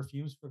like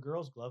perfumes for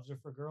girls, gloves are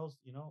for girls.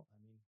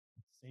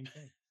 Same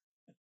thing.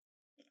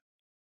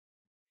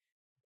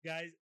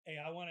 Guys, hey,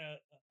 I want to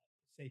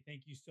say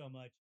thank you so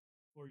much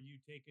for you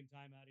taking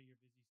time out of your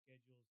busy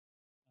schedules.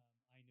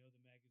 I know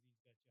the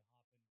magazine's got you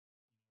hopping, with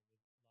lots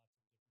of different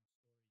stories. If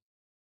there's anything that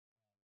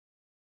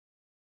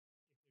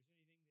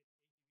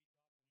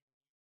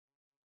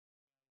ATV Talk,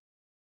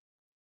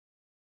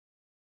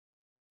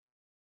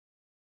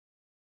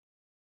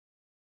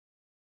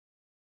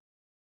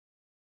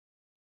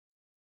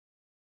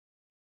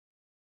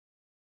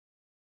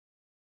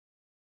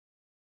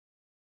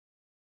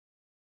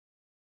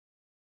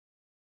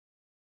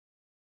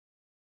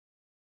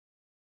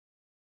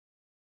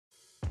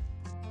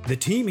 The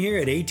team here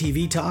at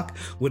ATV Talk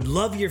would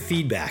love your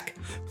feedback.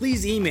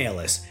 Please email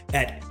us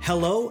at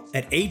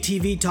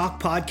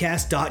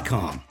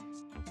hello@atvtalkpodcast.com.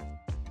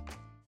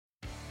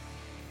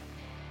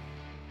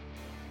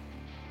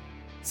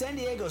 San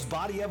Diego's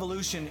Body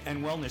Evolution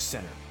and Wellness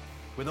Center,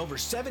 with over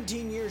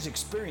 17 years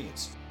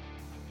experience.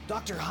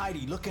 Dr.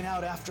 Heidi looking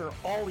out after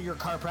all your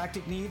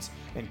chiropractic needs,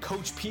 and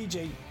Coach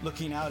PJ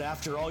looking out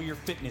after all your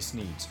fitness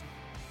needs.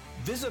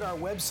 Visit our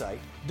website,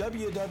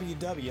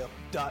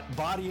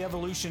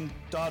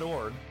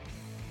 www.bodyevolution.org,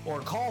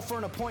 or call for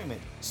an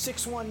appointment,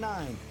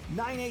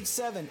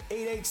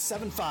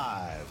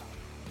 619-987-8875.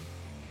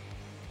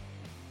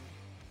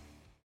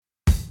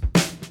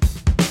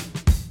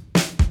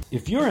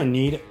 If you're in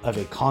need of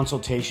a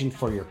consultation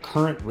for your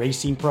current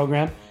racing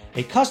program,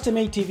 a custom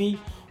ATV,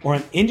 or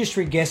an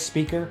industry guest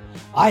speaker,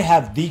 I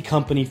have the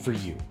company for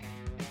you.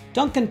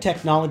 Duncan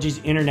Technologies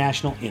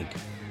International, Inc.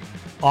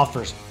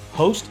 offers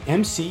host,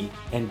 MC,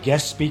 and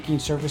guest speaking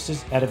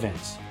services at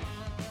events.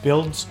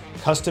 Builds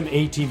custom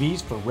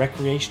ATVs for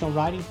recreational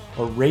riding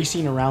or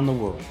racing around the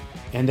world.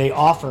 And they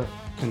offer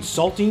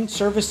consulting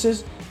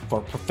services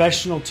for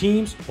professional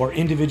teams or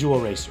individual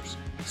racers.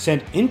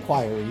 Send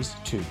inquiries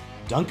to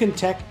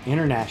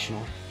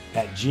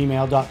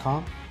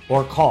duncantechinternational@gmail.com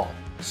or call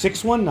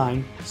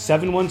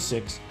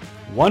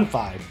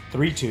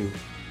 619-716-1532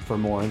 for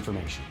more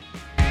information.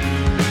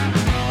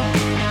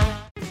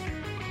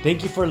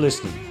 Thank you for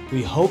listening.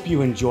 We hope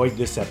you enjoyed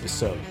this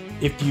episode.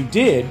 If you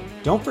did,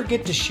 don't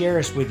forget to share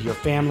us with your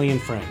family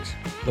and friends.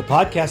 The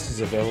podcast is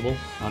available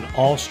on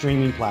all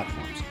streaming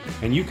platforms,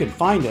 and you can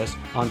find us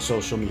on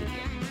social media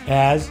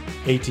as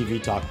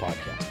ATV Talk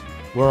Podcast.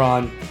 We're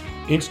on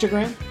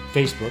Instagram,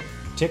 Facebook,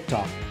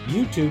 TikTok,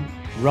 YouTube,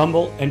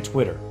 Rumble, and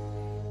Twitter.